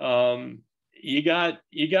 You got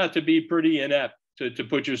to be pretty inept to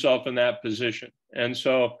put yourself in that position. And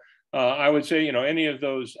so I would say, any of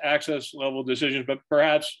those access level decisions, but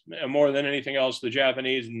perhaps more than anything else, the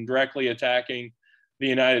Japanese and directly attacking the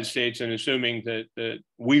United States and assuming that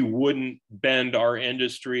we wouldn't bend our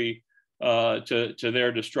industry to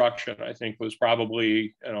their destruction, I think was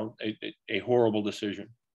probably, a horrible decision.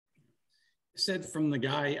 Said from the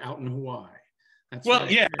guy out in Hawaii. That's well,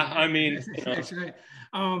 right. yeah, I mean, That's right.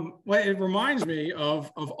 Well, it reminds me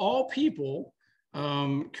of all people,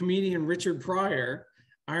 comedian Richard Pryor.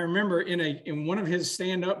 I remember in one of his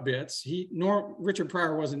stand-up bits, Richard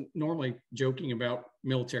Pryor wasn't normally joking about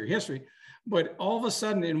military history, but all of a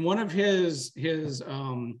sudden in one of his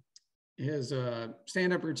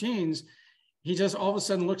stand-up routines, he just all of a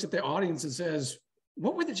sudden looks at the audience and says,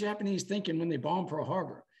 "What were the Japanese thinking when they bombed Pearl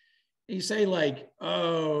Harbor?" He say like,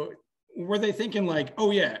 "Oh, were they thinking like,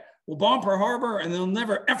 oh yeah, we'll bomb Pearl Harbor and they'll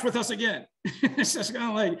never F with us again?" It's just kind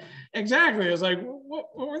of like, exactly. It's like, what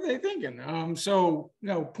were they thinking? So,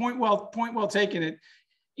 point well taken. It,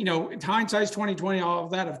 hindsight's 2020, all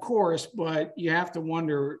of that, of course, but you have to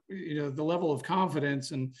wonder, the level of confidence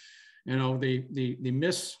and, the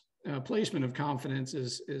misplacement of confidence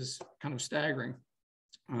is kind of staggering.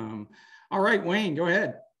 All right, Wayne, go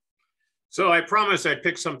ahead. So I promised I'd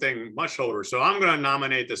pick something much older. So I'm going to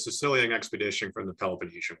nominate the Sicilian expedition from the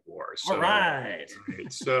Peloponnesian War. So, all right.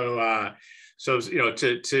 So,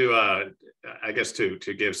 I guess to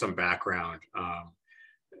give some background,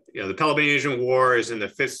 the Peloponnesian War is in the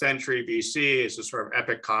 5th century BC. It's a sort of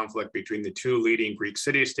epic conflict between the two leading Greek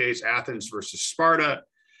city-states, Athens versus Sparta.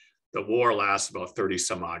 The war lasts about 30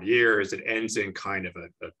 some odd years. It ends in kind of a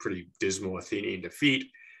pretty dismal Athenian defeat.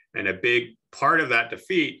 And a big part of that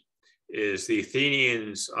defeat is the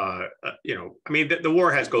Athenians, the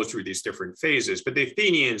war goes through these different phases, but the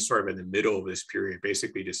Athenians sort of in the middle of this period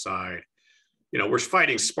basically decide, we're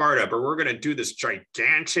fighting Sparta, but we're going to do this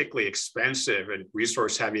gigantically expensive and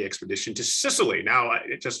resource heavy expedition to Sicily. Now,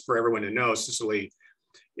 just for everyone to know, Sicily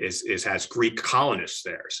has Greek colonists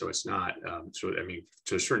there. So it's not, to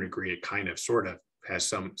a certain degree, it kind of sort of has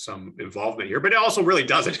some involvement here, but it also really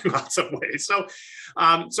doesn't in lots of ways. So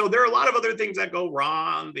there are a lot of other things that go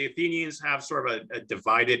wrong. The Athenians have sort of a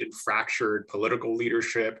divided and fractured political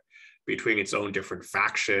leadership between its own different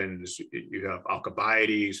factions. You have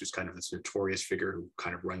Alcibiades, who's kind of this notorious figure who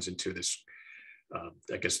kind of runs into this,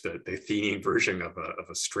 I guess the Athenian version of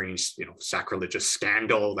a strange, sacrilegious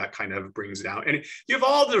scandal that kind of brings down. And you have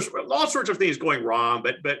all sorts of things going wrong,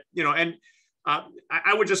 but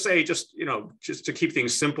I would just say, just to keep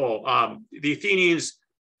things simple, the Athenians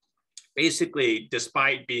basically,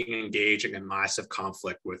 despite being engaging in massive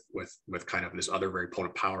conflict with kind of this other very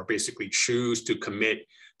potent power, basically choose to commit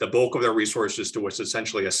the bulk of their resources to what's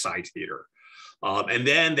essentially a side theater. And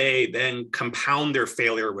then they compound their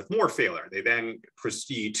failure with more failure. They then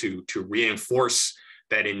proceed to reinforce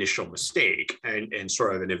that initial mistake, and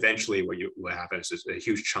eventually what happens is a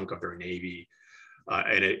huge chunk of their navy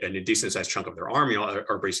and a decent sized chunk of their army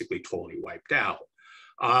are basically totally wiped out.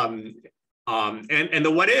 And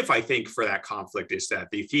the what if, I think, for that conflict is that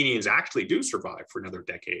the Athenians actually do survive for another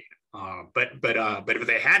decade. But if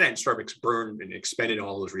they hadn't sort of burned and expended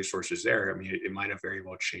all those resources there, it might have very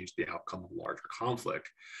well changed the outcome of a larger conflict.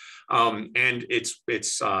 And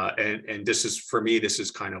this is, for me, this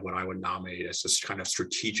is kind of what I would nominate as this kind of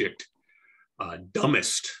strategic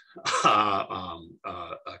dumbest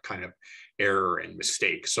kind of error and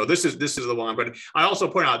mistake. So this is the one. But I also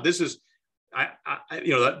point out this is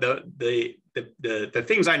the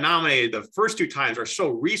things I nominated the first two times are so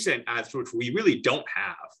recent as to which we really don't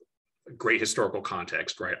have great historical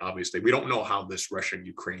context, right? Obviously, we don't know how this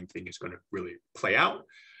Russian-Ukraine thing is going to really play out.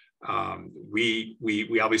 We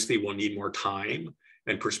obviously will need more time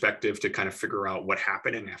and perspective to kind of figure out what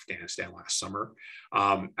happened in Afghanistan last summer.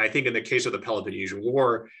 I think in the case of the Peloponnesian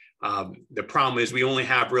War, the problem is we only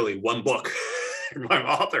have really one book, one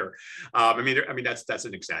author. That's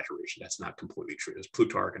an exaggeration. That's not completely true. There's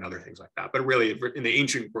Plutarch and other things like that. But really, in the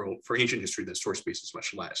ancient world, for ancient history, the source base is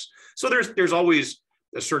much less. So there's always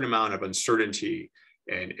a certain amount of uncertainty,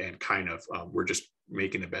 and kind of we're just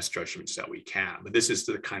making the best judgments that we can. But this is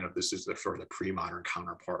the sort of the pre-modern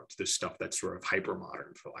counterpart to this stuff that's sort of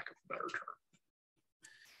hyper-modern, for lack of a better term.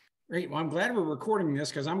 Great. Well, I'm glad we're recording this,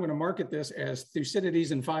 because I'm going to market this as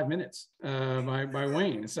Thucydides in 5 minutes by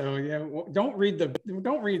Wayne. So yeah, don't read the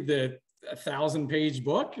 1,000-page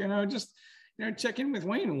book. Just check in with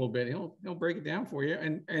Wayne a little bit. He'll break it down for you.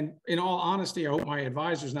 And in all honesty, I hope my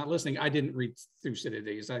advisor's not listening. I didn't read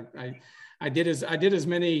Thucydides. I did as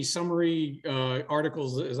many summary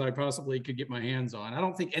articles as I possibly could get my hands on. I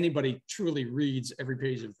don't think anybody truly reads every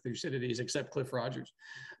page of Thucydides except Cliff Rogers.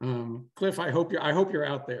 Cliff, I hope you're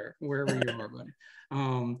out there wherever you are, buddy.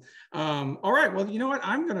 All right. Well, you know what?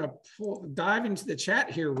 I'm gonna dive into the chat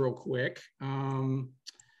here real quick.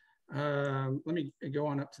 Let me go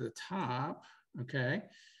on up to the top. Okay.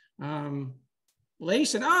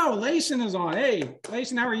 Layson, Layson is on. Hey,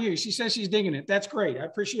 Layson, how are you? She says she's digging it. That's great. I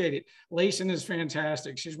appreciate it. Layson is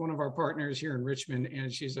fantastic. She's one of our partners here in Richmond,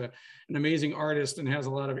 and she's an amazing artist and has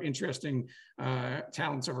a lot of interesting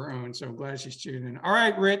talents of her own. So I'm glad she's tuning in. All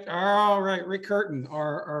right, Rick. All right, Rick Curtin,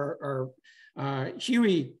 our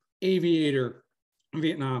Huey aviator in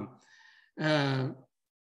Vietnam.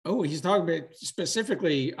 He's talking about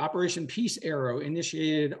specifically Operation Peace Arrow,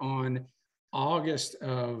 initiated on August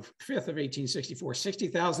 5th of 1864,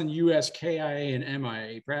 60,000 US KIA and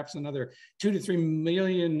MIA, perhaps another 2 to 3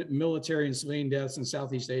 million military and civilian deaths in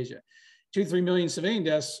Southeast Asia. 2 to 3 million civilian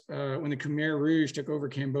deaths when the Khmer Rouge took over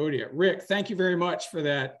Cambodia. Rick, thank you very much for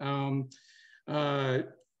that. I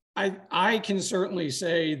can certainly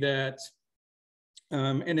say that,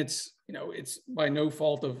 and it's by no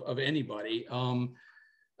fault of anybody.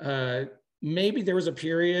 Maybe there was a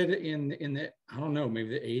period in the, I don't know, maybe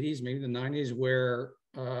the 80s, maybe the 90s, where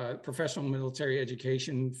professional military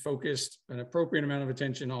education focused an appropriate amount of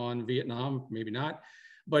attention on Vietnam, maybe not.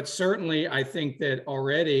 But certainly I think that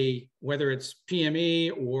already, whether it's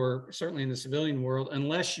PME or certainly in the civilian world,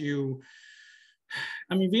 unless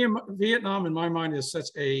Vietnam in my mind is such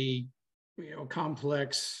a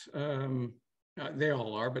complex, they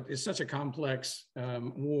all are, but it's such a complex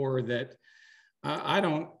war that I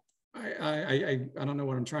don't know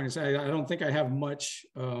what I'm trying to say. I don't think I have much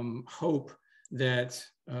hope that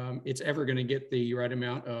it's ever going to get the right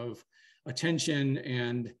amount of attention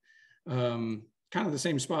and kind of the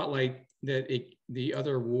same spotlight that the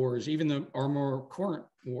other wars, even our more current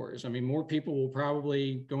wars. I mean, more people will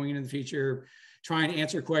probably, going into the future, try and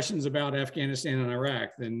answer questions about Afghanistan and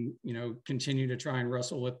Iraq than continue to try and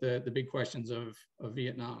wrestle with the big questions of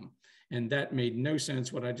Vietnam. And that made no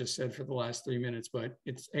sense, what I just said for the last 3 minutes, but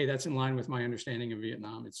hey, that's in line with my understanding of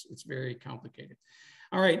Vietnam. It's very complicated.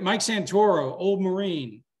 All right, Mike Santoro, old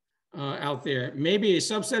Marine out there, maybe a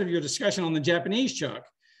subset of your discussion on the Japanese, Chuck,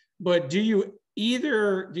 but do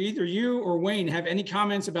either you or Wayne have any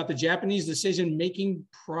comments about the Japanese decision-making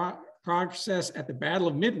process at the Battle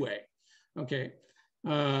of Midway? Okay,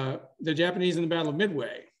 the Japanese in the Battle of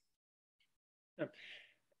Midway.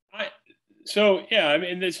 So yeah, I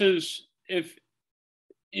mean, this is, if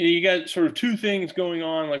you got sort of two things going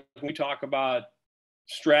on, like when we talk about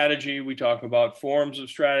strategy, we talk about forms of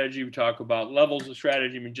strategy, we talk about levels of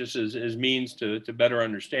strategy, I mean, just as means to better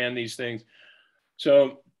understand these things.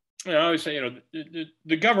 So I always say,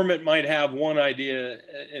 the government might have one idea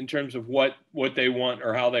in terms of what they want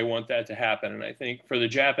or how they want that to happen. And I think for the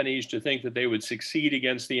Japanese to think that they would succeed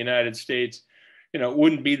against the United States, it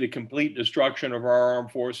wouldn't be the complete destruction of our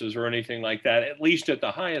armed forces or anything like that, at least at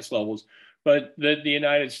the highest levels, but that the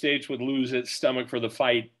United States would lose its stomach for the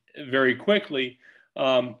fight very quickly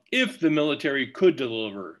if the military could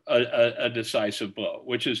deliver a decisive blow,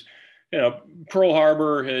 which is, Pearl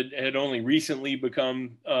Harbor had only recently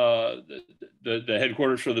become the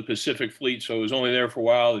headquarters for the Pacific Fleet, so it was only there for a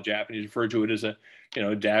while. The Japanese referred to it as a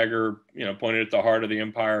dagger pointed at the heart of the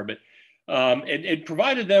empire, but it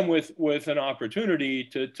provided them with an opportunity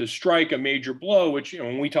to strike a major blow, which,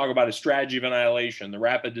 when we talk about a strategy of annihilation, the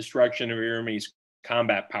rapid destruction of your enemy's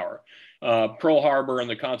combat power, Pearl Harbor and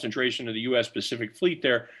the concentration of the U.S. Pacific Fleet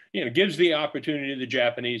there, gives the opportunity to the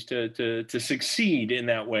Japanese to succeed in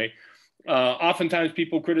that way. Oftentimes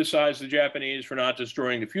people criticize the Japanese for not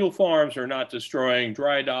destroying the fuel farms or not destroying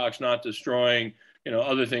dry docks, not destroying,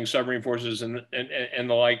 other things, submarine forces and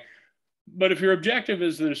the like. But if your objective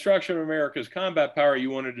is the destruction of America's combat power,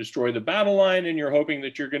 you want to destroy the battle line, and you're hoping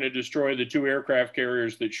that you're going to destroy the 2 aircraft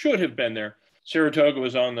carriers that should have been there. Saratoga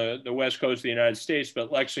was on the west coast of the United States,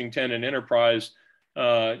 but Lexington and Enterprise,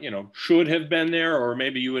 should have been there, or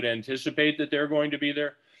maybe you would anticipate that they're going to be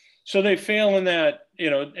there. So they fail in that,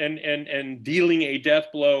 and dealing a death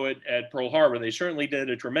blow at Pearl Harbor. They certainly did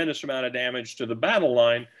a tremendous amount of damage to the battle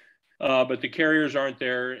line, but the carriers aren't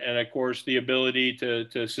there. And of course, the ability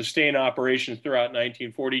to sustain operations throughout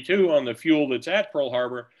 1942 on the fuel that's at Pearl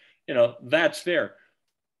Harbor, that's there.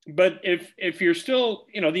 But if you're still,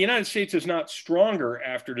 the United States is not stronger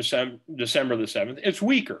after December the 7th, it's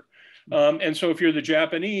weaker. And so if you're the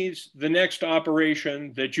Japanese, the next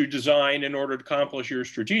operation that you design in order to accomplish your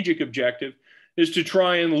strategic objective is to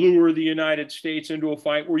try and lure the United States into a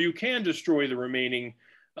fight where you can destroy the remaining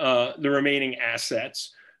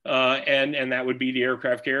assets. And that would be the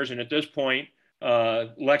aircraft carriers. And at this point,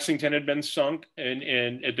 Lexington had been sunk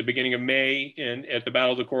at the beginning of May at the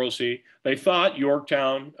Battle of the Coral Sea. They thought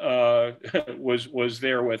Yorktown was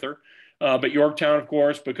there with her. But Yorktown, of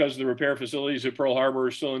course, because the repair facilities at Pearl Harbor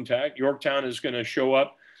are still intact, Yorktown is going to show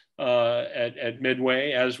up at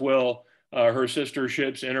Midway, as will her sister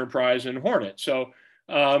ships Enterprise and Hornet. So,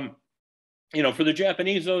 for the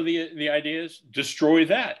Japanese, though, the idea is destroy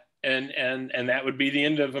that, and that would be the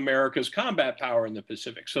end of America's combat power in the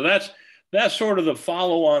Pacific. So that's sort of the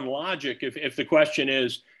follow-on logic. If the question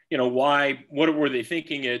is, why? What were they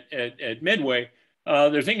thinking at Midway?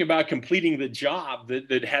 They're thinking about completing the job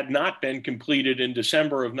that had not been completed in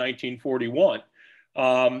December of 1941.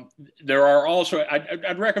 There are also,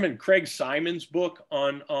 I'd recommend Craig Simon's book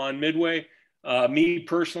on Midway. Me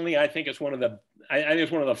personally, I think it's one of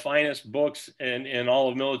the finest books in all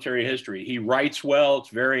of military history. He writes well. It's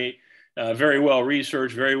very well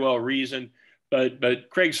researched, very well reasoned. But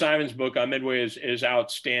Craig Simon's book on Midway is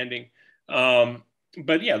outstanding.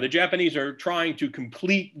 But yeah, the Japanese are trying to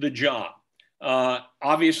complete the job.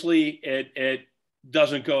 Obviously, it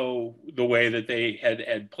doesn't go the way that they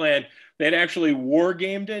had planned. They'd actually war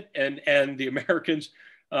gamed it, and the Americans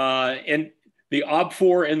and the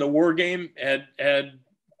OB4 in the war game had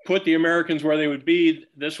put the Americans where they would be.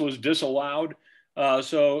 This was disallowed.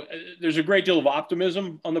 So there's a great deal of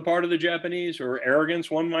optimism on the part of the Japanese, or arrogance,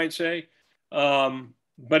 one might say.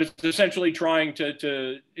 But it's essentially trying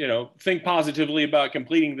to think positively about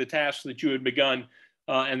completing the task that you had begun.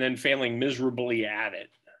 And then failing miserably at it.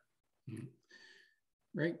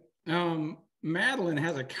 Right. Madeline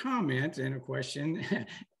has a comment and a question.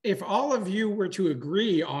 If all of you were to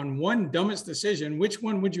agree on one dumbest decision, which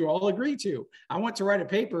one would you all agree to? I want to write a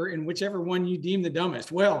paper in whichever one you deem the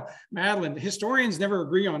dumbest. Well, Madeline, historians never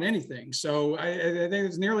agree on anything. So I think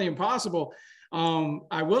it's nearly impossible.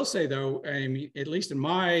 I will say, though, I mean, at least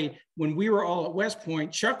when we were all at West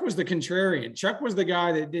Point, Chuck was the contrarian. Chuck was the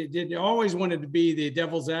guy that always wanted to be the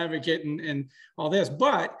devil's advocate and all this.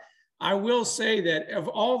 But I will say that of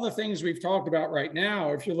all the things we've talked about right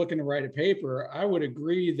now, if you're looking to write a paper, I would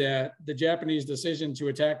agree that the Japanese decision to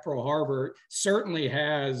attack Pearl Harbor certainly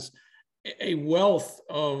has a wealth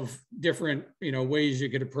of different, ways you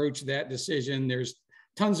could approach that decision. There's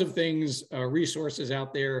tons of things, resources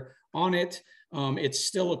out there on it. It's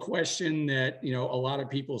still a question that, a lot of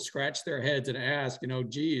people scratch their heads and ask,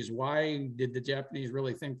 geez, why did the Japanese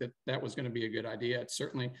really think that was going to be a good idea? It's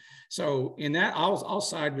certainly, so in that, I'll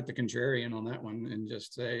side with the contrarian on that one and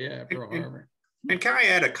just say, yeah, Pearl Harbor. And can I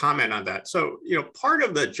add a comment on that? So, part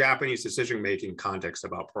of the Japanese decision-making context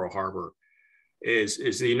about Pearl Harbor is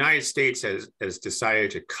the United States has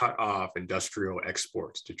decided to cut off industrial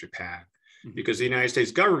exports to Japan because the United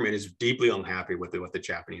States government is deeply unhappy with what the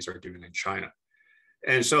Japanese are doing in China.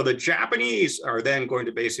 And so the Japanese are then going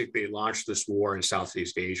to basically launch this war in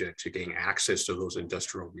Southeast Asia to gain access to those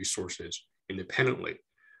industrial resources independently.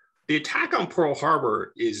 The attack on Pearl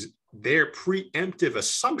Harbor is their preemptive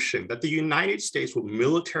assumption that the United States will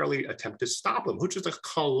militarily attempt to stop them, which is a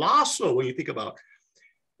colossal, when you think about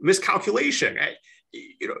miscalculation.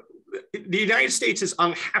 The United States'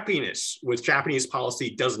 unhappiness with Japanese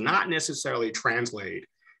policy does not necessarily translate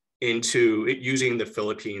into it using the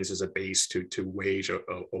Philippines as a base to wage a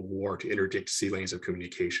war, to interdict sea lanes of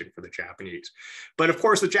communication for the Japanese. But of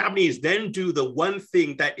course, the Japanese then do the one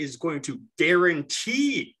thing that is going to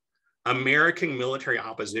guarantee American military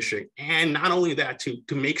opposition. And not only that,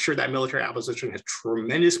 to make sure that military opposition has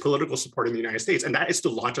tremendous political support in the United States, and that is to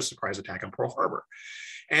launch a surprise attack on Pearl Harbor.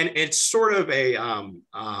 And it's sort of a,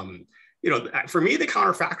 for me, the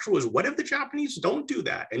counterfactual is, what if the Japanese don't do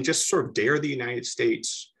that and just sort of dare the United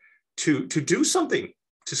States to do something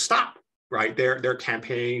to stop, right, their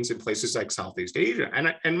campaigns in places like Southeast Asia?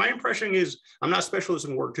 And my impression is, I'm not a specialist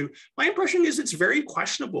in World War II, my impression is it's very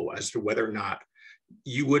questionable as to whether or not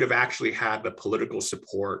you would have actually had the political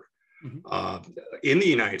support in the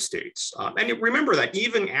United States. And remember that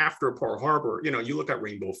even after Pearl Harbor, you look at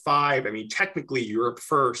Rainbow 5, I mean, technically Europe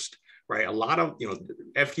first, right? A lot of,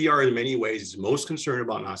 FDR in many ways is most concerned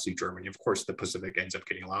about Nazi Germany. Of course, the Pacific ends up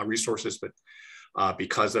getting a lot of resources, but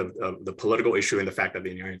because of the political issue and the fact that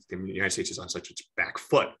the United States is on such its back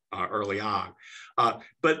foot early on.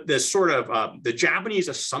 But the sort of the Japanese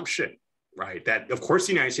assumption, right, that of course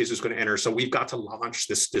the United States is going to enter, so we've got to launch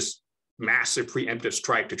this massive preemptive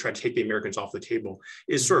strike to try to take the Americans off the table,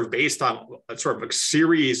 is sort of based on a sort of a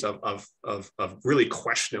series of really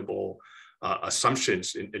questionable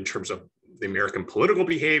assumptions in terms of the American political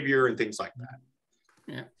behavior and things like that.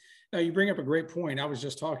 Yeah. Now, you bring up a great point. I was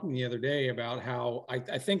just talking the other day about how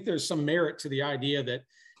I think there's some merit to the idea that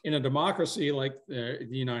in a democracy like the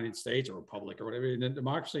United States or republic or whatever, in a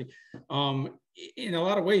democracy, in a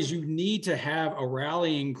lot of ways, you need to have a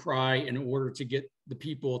rallying cry in order to get the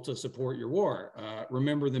people to support your war.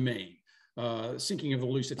 Remember the Maine, sinking of the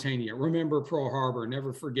Lusitania, remember Pearl Harbor,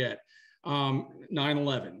 never forget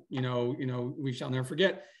 9/11, we shall never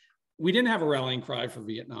forget. We didn't have a rallying cry for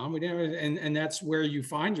Vietnam. We didn't, and that's where you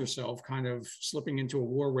find yourself kind of slipping into a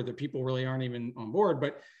war where the people really aren't even on board.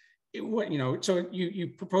 But so you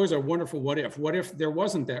propose a wonderful what if. What if there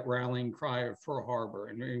wasn't that rallying cry of Pearl Harbor,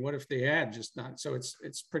 and what if they had just not? So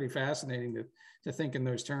it's pretty fascinating to think in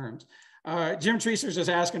those terms. Jim Treaser's just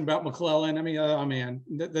asking about McClellan. I mean, oh man,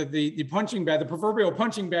 the punching bag, the proverbial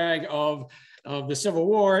punching bag of the Civil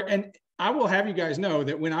War. And I will have you guys know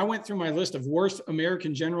that when I went through my list of worst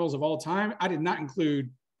American generals of all time, I did not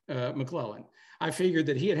include McClellan. I figured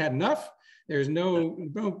that he had enough. There's no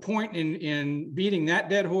point in beating that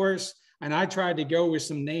dead horse. And I tried to go with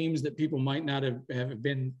some names that people might not have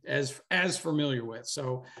been as familiar with.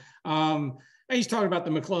 So he's talking about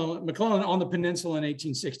the McClellan on the peninsula in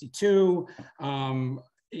 1862.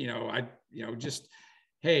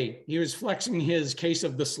 Hey, he was flexing his case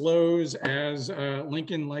of the slows, as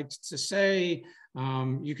Lincoln liked to say.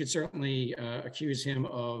 You could certainly accuse him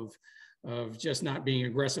of just not being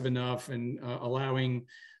aggressive enough and allowing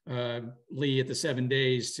Lee at the 7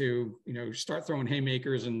 days to, start throwing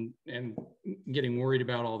haymakers and getting worried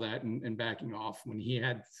about all that and backing off when he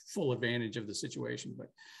had full advantage of the situation.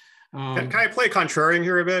 But can I play contrarian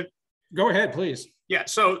here a bit? Go ahead, please. Yeah,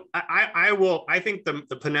 so I think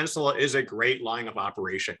the peninsula is a great line of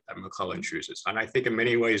operation that McClellan chooses. And I think in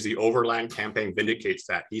many ways, the overland campaign vindicates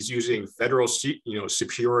that. He's using federal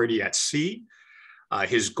superiority at sea.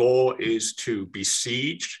 His goal is to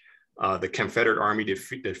besiege the Confederate Army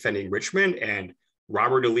defending Richmond. And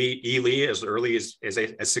Robert E. Lee, as early as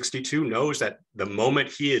 62, knows that the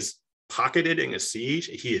moment he is pocketed in a siege,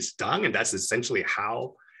 he is done. And that's essentially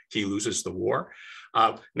how he loses the war.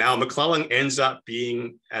 Now, McClellan ends up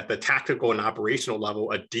being, at the tactical and operational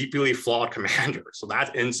level, a deeply flawed commander. So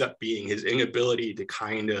that ends up being his inability to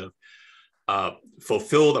kind of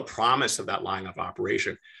fulfill the promise of that line of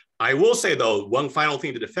operation. I will say, though, one final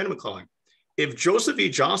thing to defend McClellan. If Joseph E.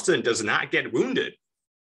 Johnston does not get wounded,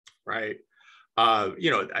 right,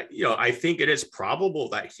 I think it is probable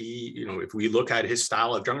that he, if we look at his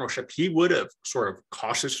style of generalship, he would have sort of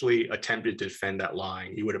cautiously attempted to defend that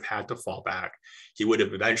line. He would have had to fall back. He would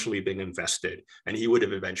have eventually been invested, and he would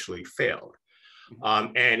have eventually failed.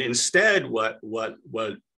 And instead, what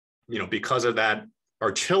because of that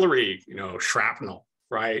artillery, shrapnel,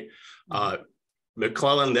 right?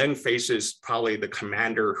 McClellan then faces probably the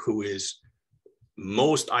commander who is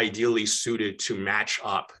most ideally suited to match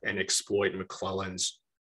up and exploit McClellan's,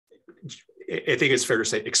 I think it's fair to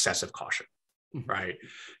say, excessive caution, right?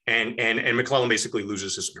 And McClellan basically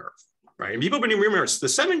loses his nerve, right? And people remember, the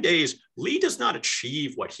 7 days, Lee does not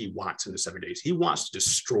achieve what he wants in the 7 days. He wants to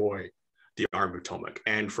destroy the Army of Potomac.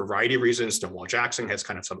 And for a variety of reasons, Stonewall Jackson has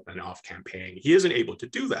kind of an off campaign. He isn't able to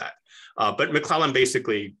do that. But McClellan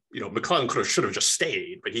basically, McClellan should have just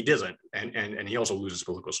stayed, but he doesn't. And he also loses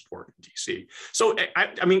political support in DC. So,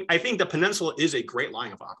 I think the peninsula is a great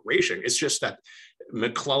line of operation. It's just that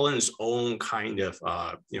McClellan's own kind of,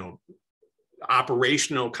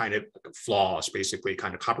 operational kind of flaws basically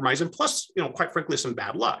kind of compromise. And plus, quite frankly, some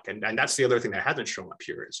bad luck. And that's the other thing that hasn't shown up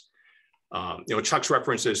here is, Chuck's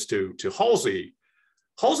references to Halsey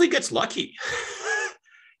gets lucky.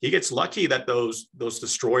 He gets lucky that those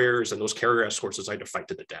destroyers and those carrier escorts decide to fight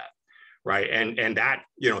to the death, right? And that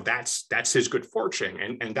that's his good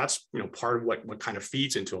fortune, and that's part of what kind of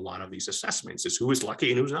feeds into a lot of these assessments is who is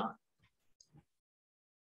lucky and who's not.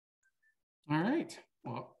 All right.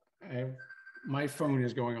 Well, my phone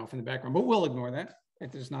is going off in the background, but we'll ignore that.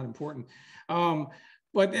 It's not important.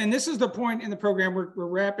 And this is the point in the program, we're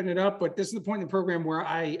wrapping it up, but this is the point in the program where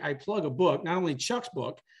I plug a book, not only Chuck's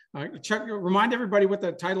book. Chuck, remind everybody what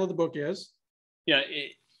the title of the book is. Yeah,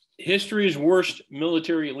 History's Worst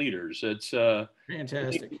Military Leaders. It's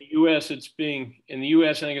Fantastic. In the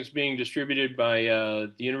U.S., I think it's being distributed by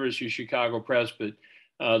the University of Chicago Press, but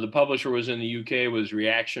the publisher was in the UK, was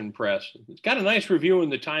Reaction Press. It's got a nice review in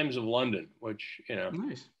the Times of London, which,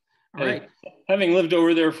 Nice. All right. Having lived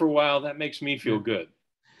over there for a while, that makes me feel good.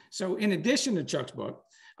 So in addition to Chuck's book,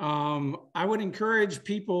 I would encourage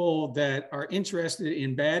people that are interested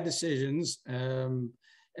in bad decisions,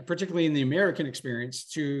 particularly in the American experience,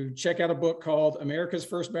 to check out a book called America's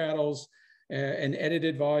First Battles, an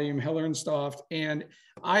edited volume, Heller and Stoft. And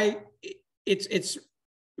it's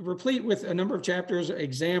replete with a number of chapters,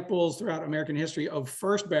 examples throughout American history of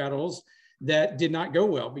first battles that did not go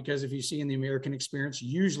well, because if you see in the American experience,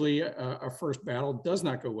 usually a first battle does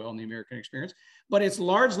not go well in the American experience, but it's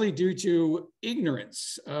largely due to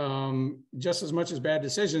ignorance, just as much as bad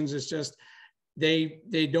decisions. It's just they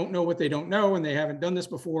don't know what they don't know, and they haven't done this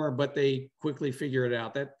before, but they quickly figure it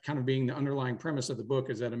out. That kind of being the underlying premise of the book,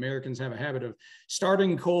 is that Americans have a habit of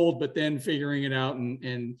starting cold, but then figuring it out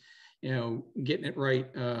and getting it right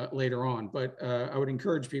later on. But I would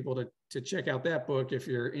encourage people to check out that book if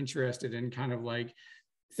you're interested in kind of like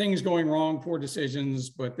things going wrong, poor decisions,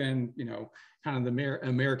 but then, kind of the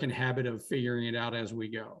American habit of figuring it out as we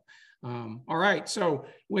go. All right, so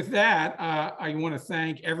with that, I want to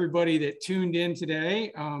thank everybody that tuned in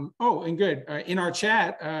today. In our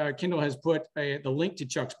chat, Kendall has put the link to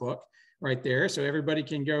Chuck's book right there, so everybody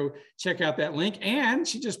can go check out that link. And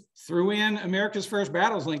she just threw in America's First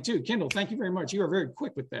Battles link too. Kendall, thank you very much. You are very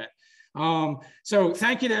quick with that. So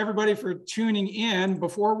thank you to everybody for tuning in.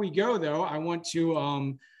 Before we go, though, I want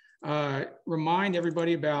to remind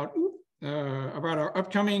everybody about our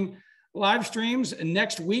upcoming live streams. And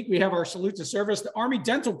next week, we have our Salute to Service, the Army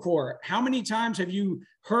Dental Corps. How many times have you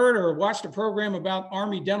heard or watched a program about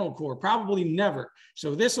Army Dental Corps? Probably never.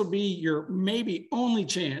 So this will be your maybe only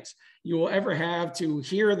chance you will ever have to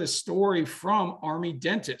hear the story from Army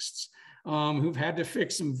dentists who've had to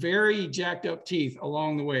fix some very jacked up teeth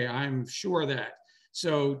along the way. I'm sure of that.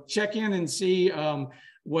 So check in and see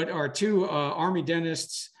what our two Army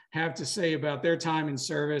dentists have to say about their time in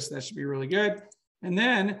service. That should be really good. And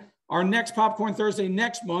then our next Popcorn Thursday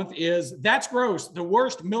next month is That's Gross, the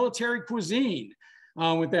Worst Military Cuisine.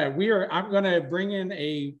 With that, I'm going to bring in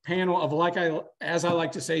a panel of, as I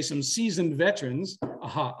like to say, some seasoned veterans.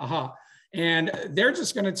 And they're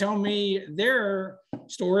just going to tell me their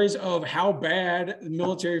stories of how bad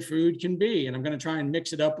military food can be. And I'm going to try and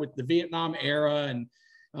mix it up with the Vietnam era and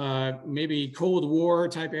maybe Cold War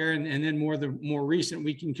type era, and then the more recent.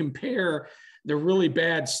 We can compare the really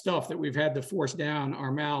bad stuff that we've had to force down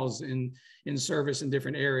our mouths in service in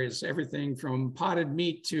different areas, everything from potted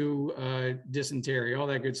meat to dysentery, all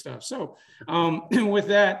that good stuff. So with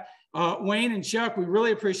that, Wayne and Chuck, we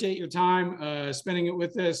really appreciate your time spending it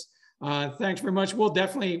with us. Thanks very much.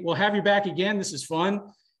 We'll have you back again. This is fun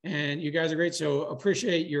and you guys are great. So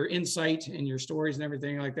appreciate your insight and your stories and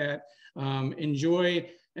everything like that.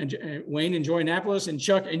 Wayne, enjoy Annapolis, and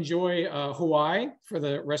Chuck, enjoy Hawaii for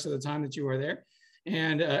the rest of the time that you are there.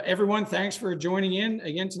 And everyone, thanks for joining in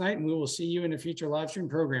again tonight, and we will see you in a future live stream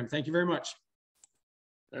program. Thank you very much.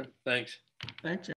 Thanks. Thanks.